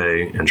every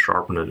day and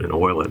sharpen it and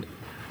oil it.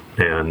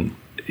 And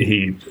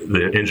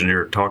the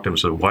engineer talked to him and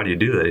said, "Why do you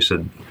do that?" He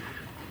said,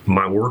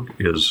 "My work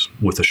is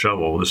with a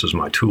shovel. This is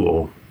my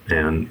tool.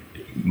 And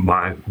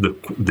the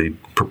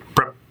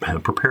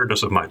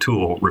preparedness of my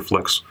tool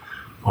reflects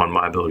on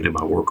my ability to do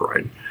my work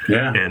right."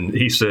 Yeah. And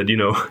he said,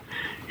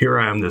 here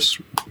I am, this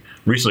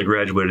recently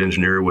graduated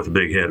engineer with a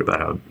big head about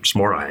how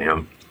smart I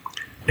am.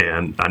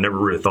 And I never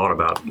really thought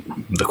about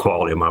the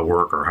quality of my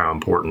work or how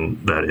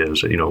important that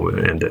is,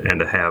 and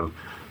to have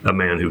a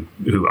man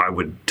who I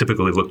would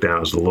typically look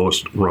down as the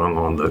lowest rung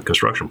on the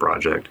construction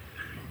project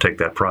take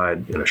that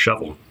pride in a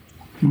shovel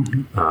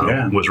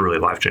was really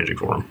life-changing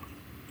for him.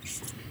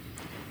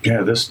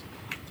 Yeah, this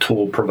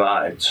tool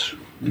provides.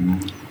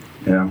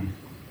 Yeah.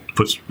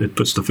 It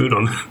puts the food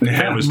on the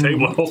family's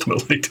table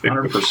ultimately, too.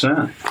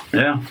 100%.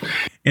 Yeah.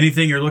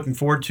 Anything you're looking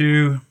forward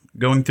to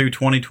going through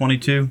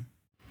 2022?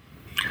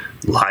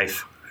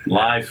 Life.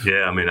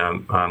 Yeah, I mean,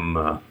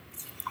 I'm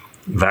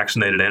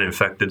vaccinated and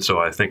infected, so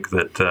I think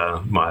that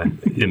my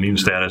immune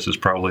status is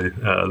probably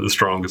the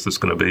strongest it's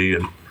going to be,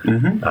 and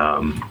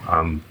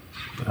I'm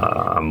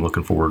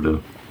looking forward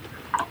to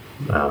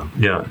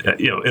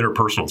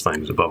interpersonal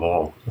things above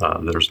all.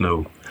 There's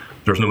no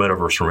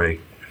metaverse for me.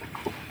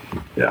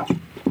 Yeah.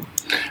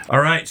 All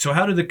right. So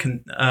how do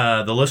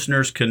the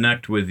listeners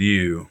connect with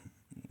you?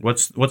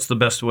 What's the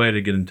best way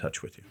to get in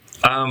touch with you?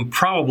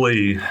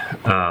 Probably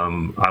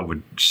I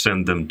would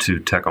send them to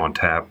Tech on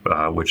Tap,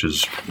 which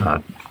is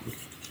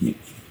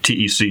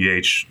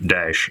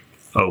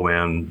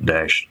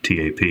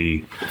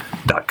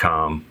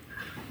tech-on-tap.com.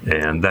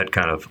 And that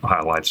kind of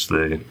highlights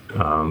the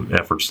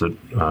efforts that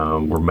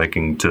we're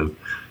making to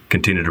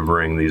continue to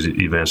bring these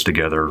events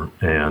together.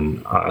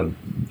 And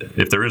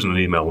if there isn't an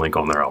email link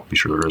on there, I'll be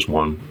sure there is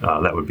one.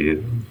 That would be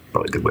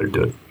probably a good way to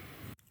do it.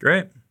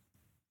 Great.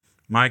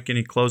 Mike,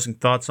 any closing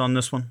thoughts on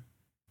this one?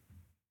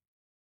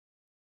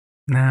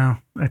 No,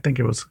 I think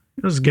it was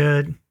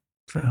good.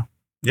 So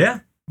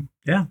yeah.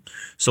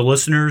 So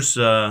listeners,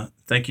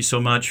 thank you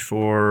so much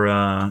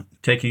for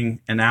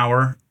taking an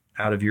hour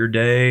out of your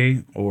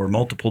day or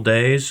multiple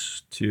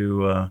days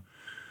to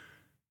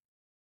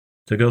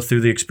go through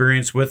the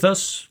experience with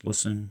us,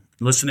 listening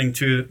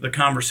to the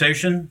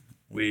conversation.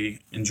 We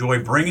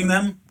enjoy bringing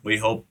them. We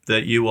hope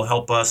that you will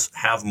help us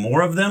have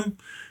more of them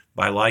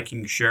by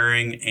liking,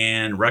 sharing,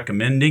 and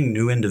recommending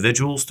new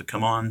individuals to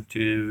come on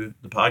to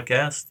the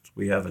podcast.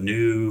 We have a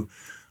new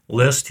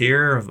list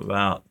here of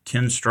about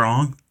 10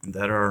 strong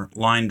that are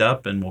lined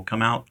up and will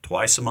come out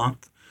twice a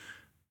month.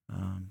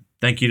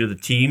 Thank you to the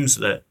teams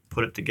that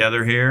put it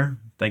together here.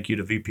 Thank you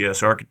to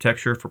VPS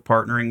Architecture for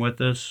partnering with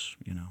us.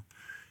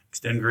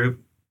 Extend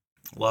Group,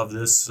 love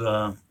this,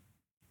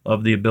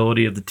 love the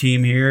ability of the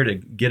team here to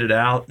get it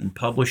out and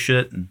publish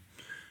it and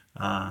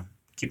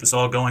keep us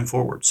all going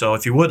forward. So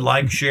if you would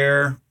like,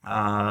 share,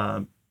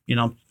 it's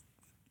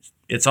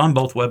on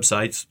both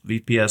websites,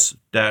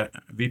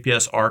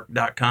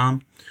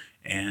 vpsarc.com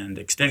and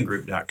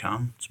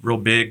extendgroup.com. It's real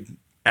big,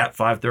 at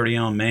 530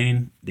 on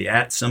Main. The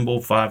at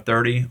symbol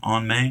 530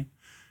 on Main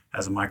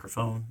has a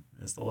microphone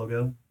as the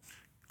logo.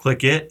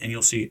 Click it and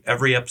you'll see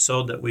every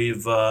episode that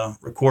we've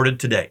recorded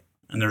today.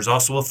 And there's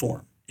also a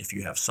form. If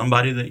you have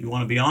somebody that you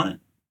want to be on it,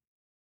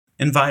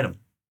 invite them.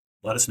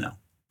 Let us know.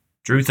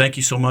 Drew, thank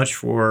you so much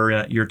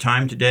for your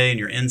time today and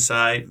your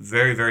insight.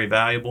 Very, very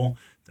valuable.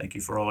 Thank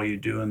you for all you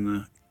do in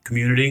the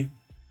community,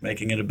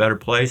 making it a better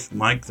place.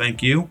 Mike,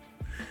 thank you.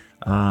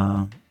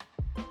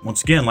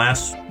 Once again,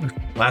 last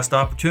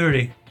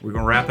opportunity. We're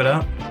going to wrap it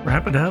up.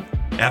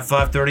 At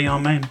 530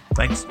 on Main.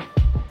 Thanks.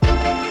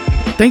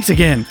 Thanks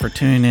again for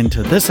tuning in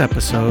to this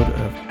episode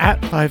of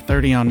At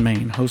 530 on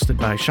Main, hosted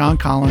by Sean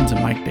Collins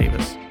and Mike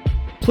Davis.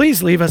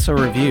 Please leave us a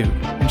review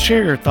and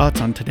share your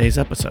thoughts on today's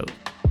episode.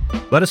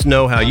 Let us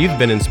know how you've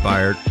been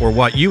inspired or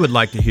what you would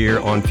like to hear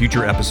on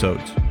future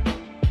episodes.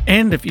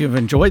 And if you've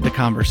enjoyed the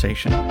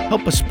conversation,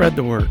 help us spread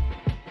the word.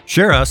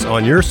 Share us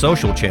on your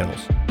social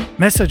channels.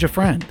 Message a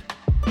friend.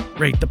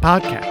 Rate the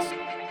podcast.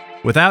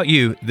 Without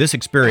you, this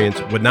experience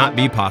would not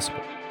be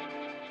possible.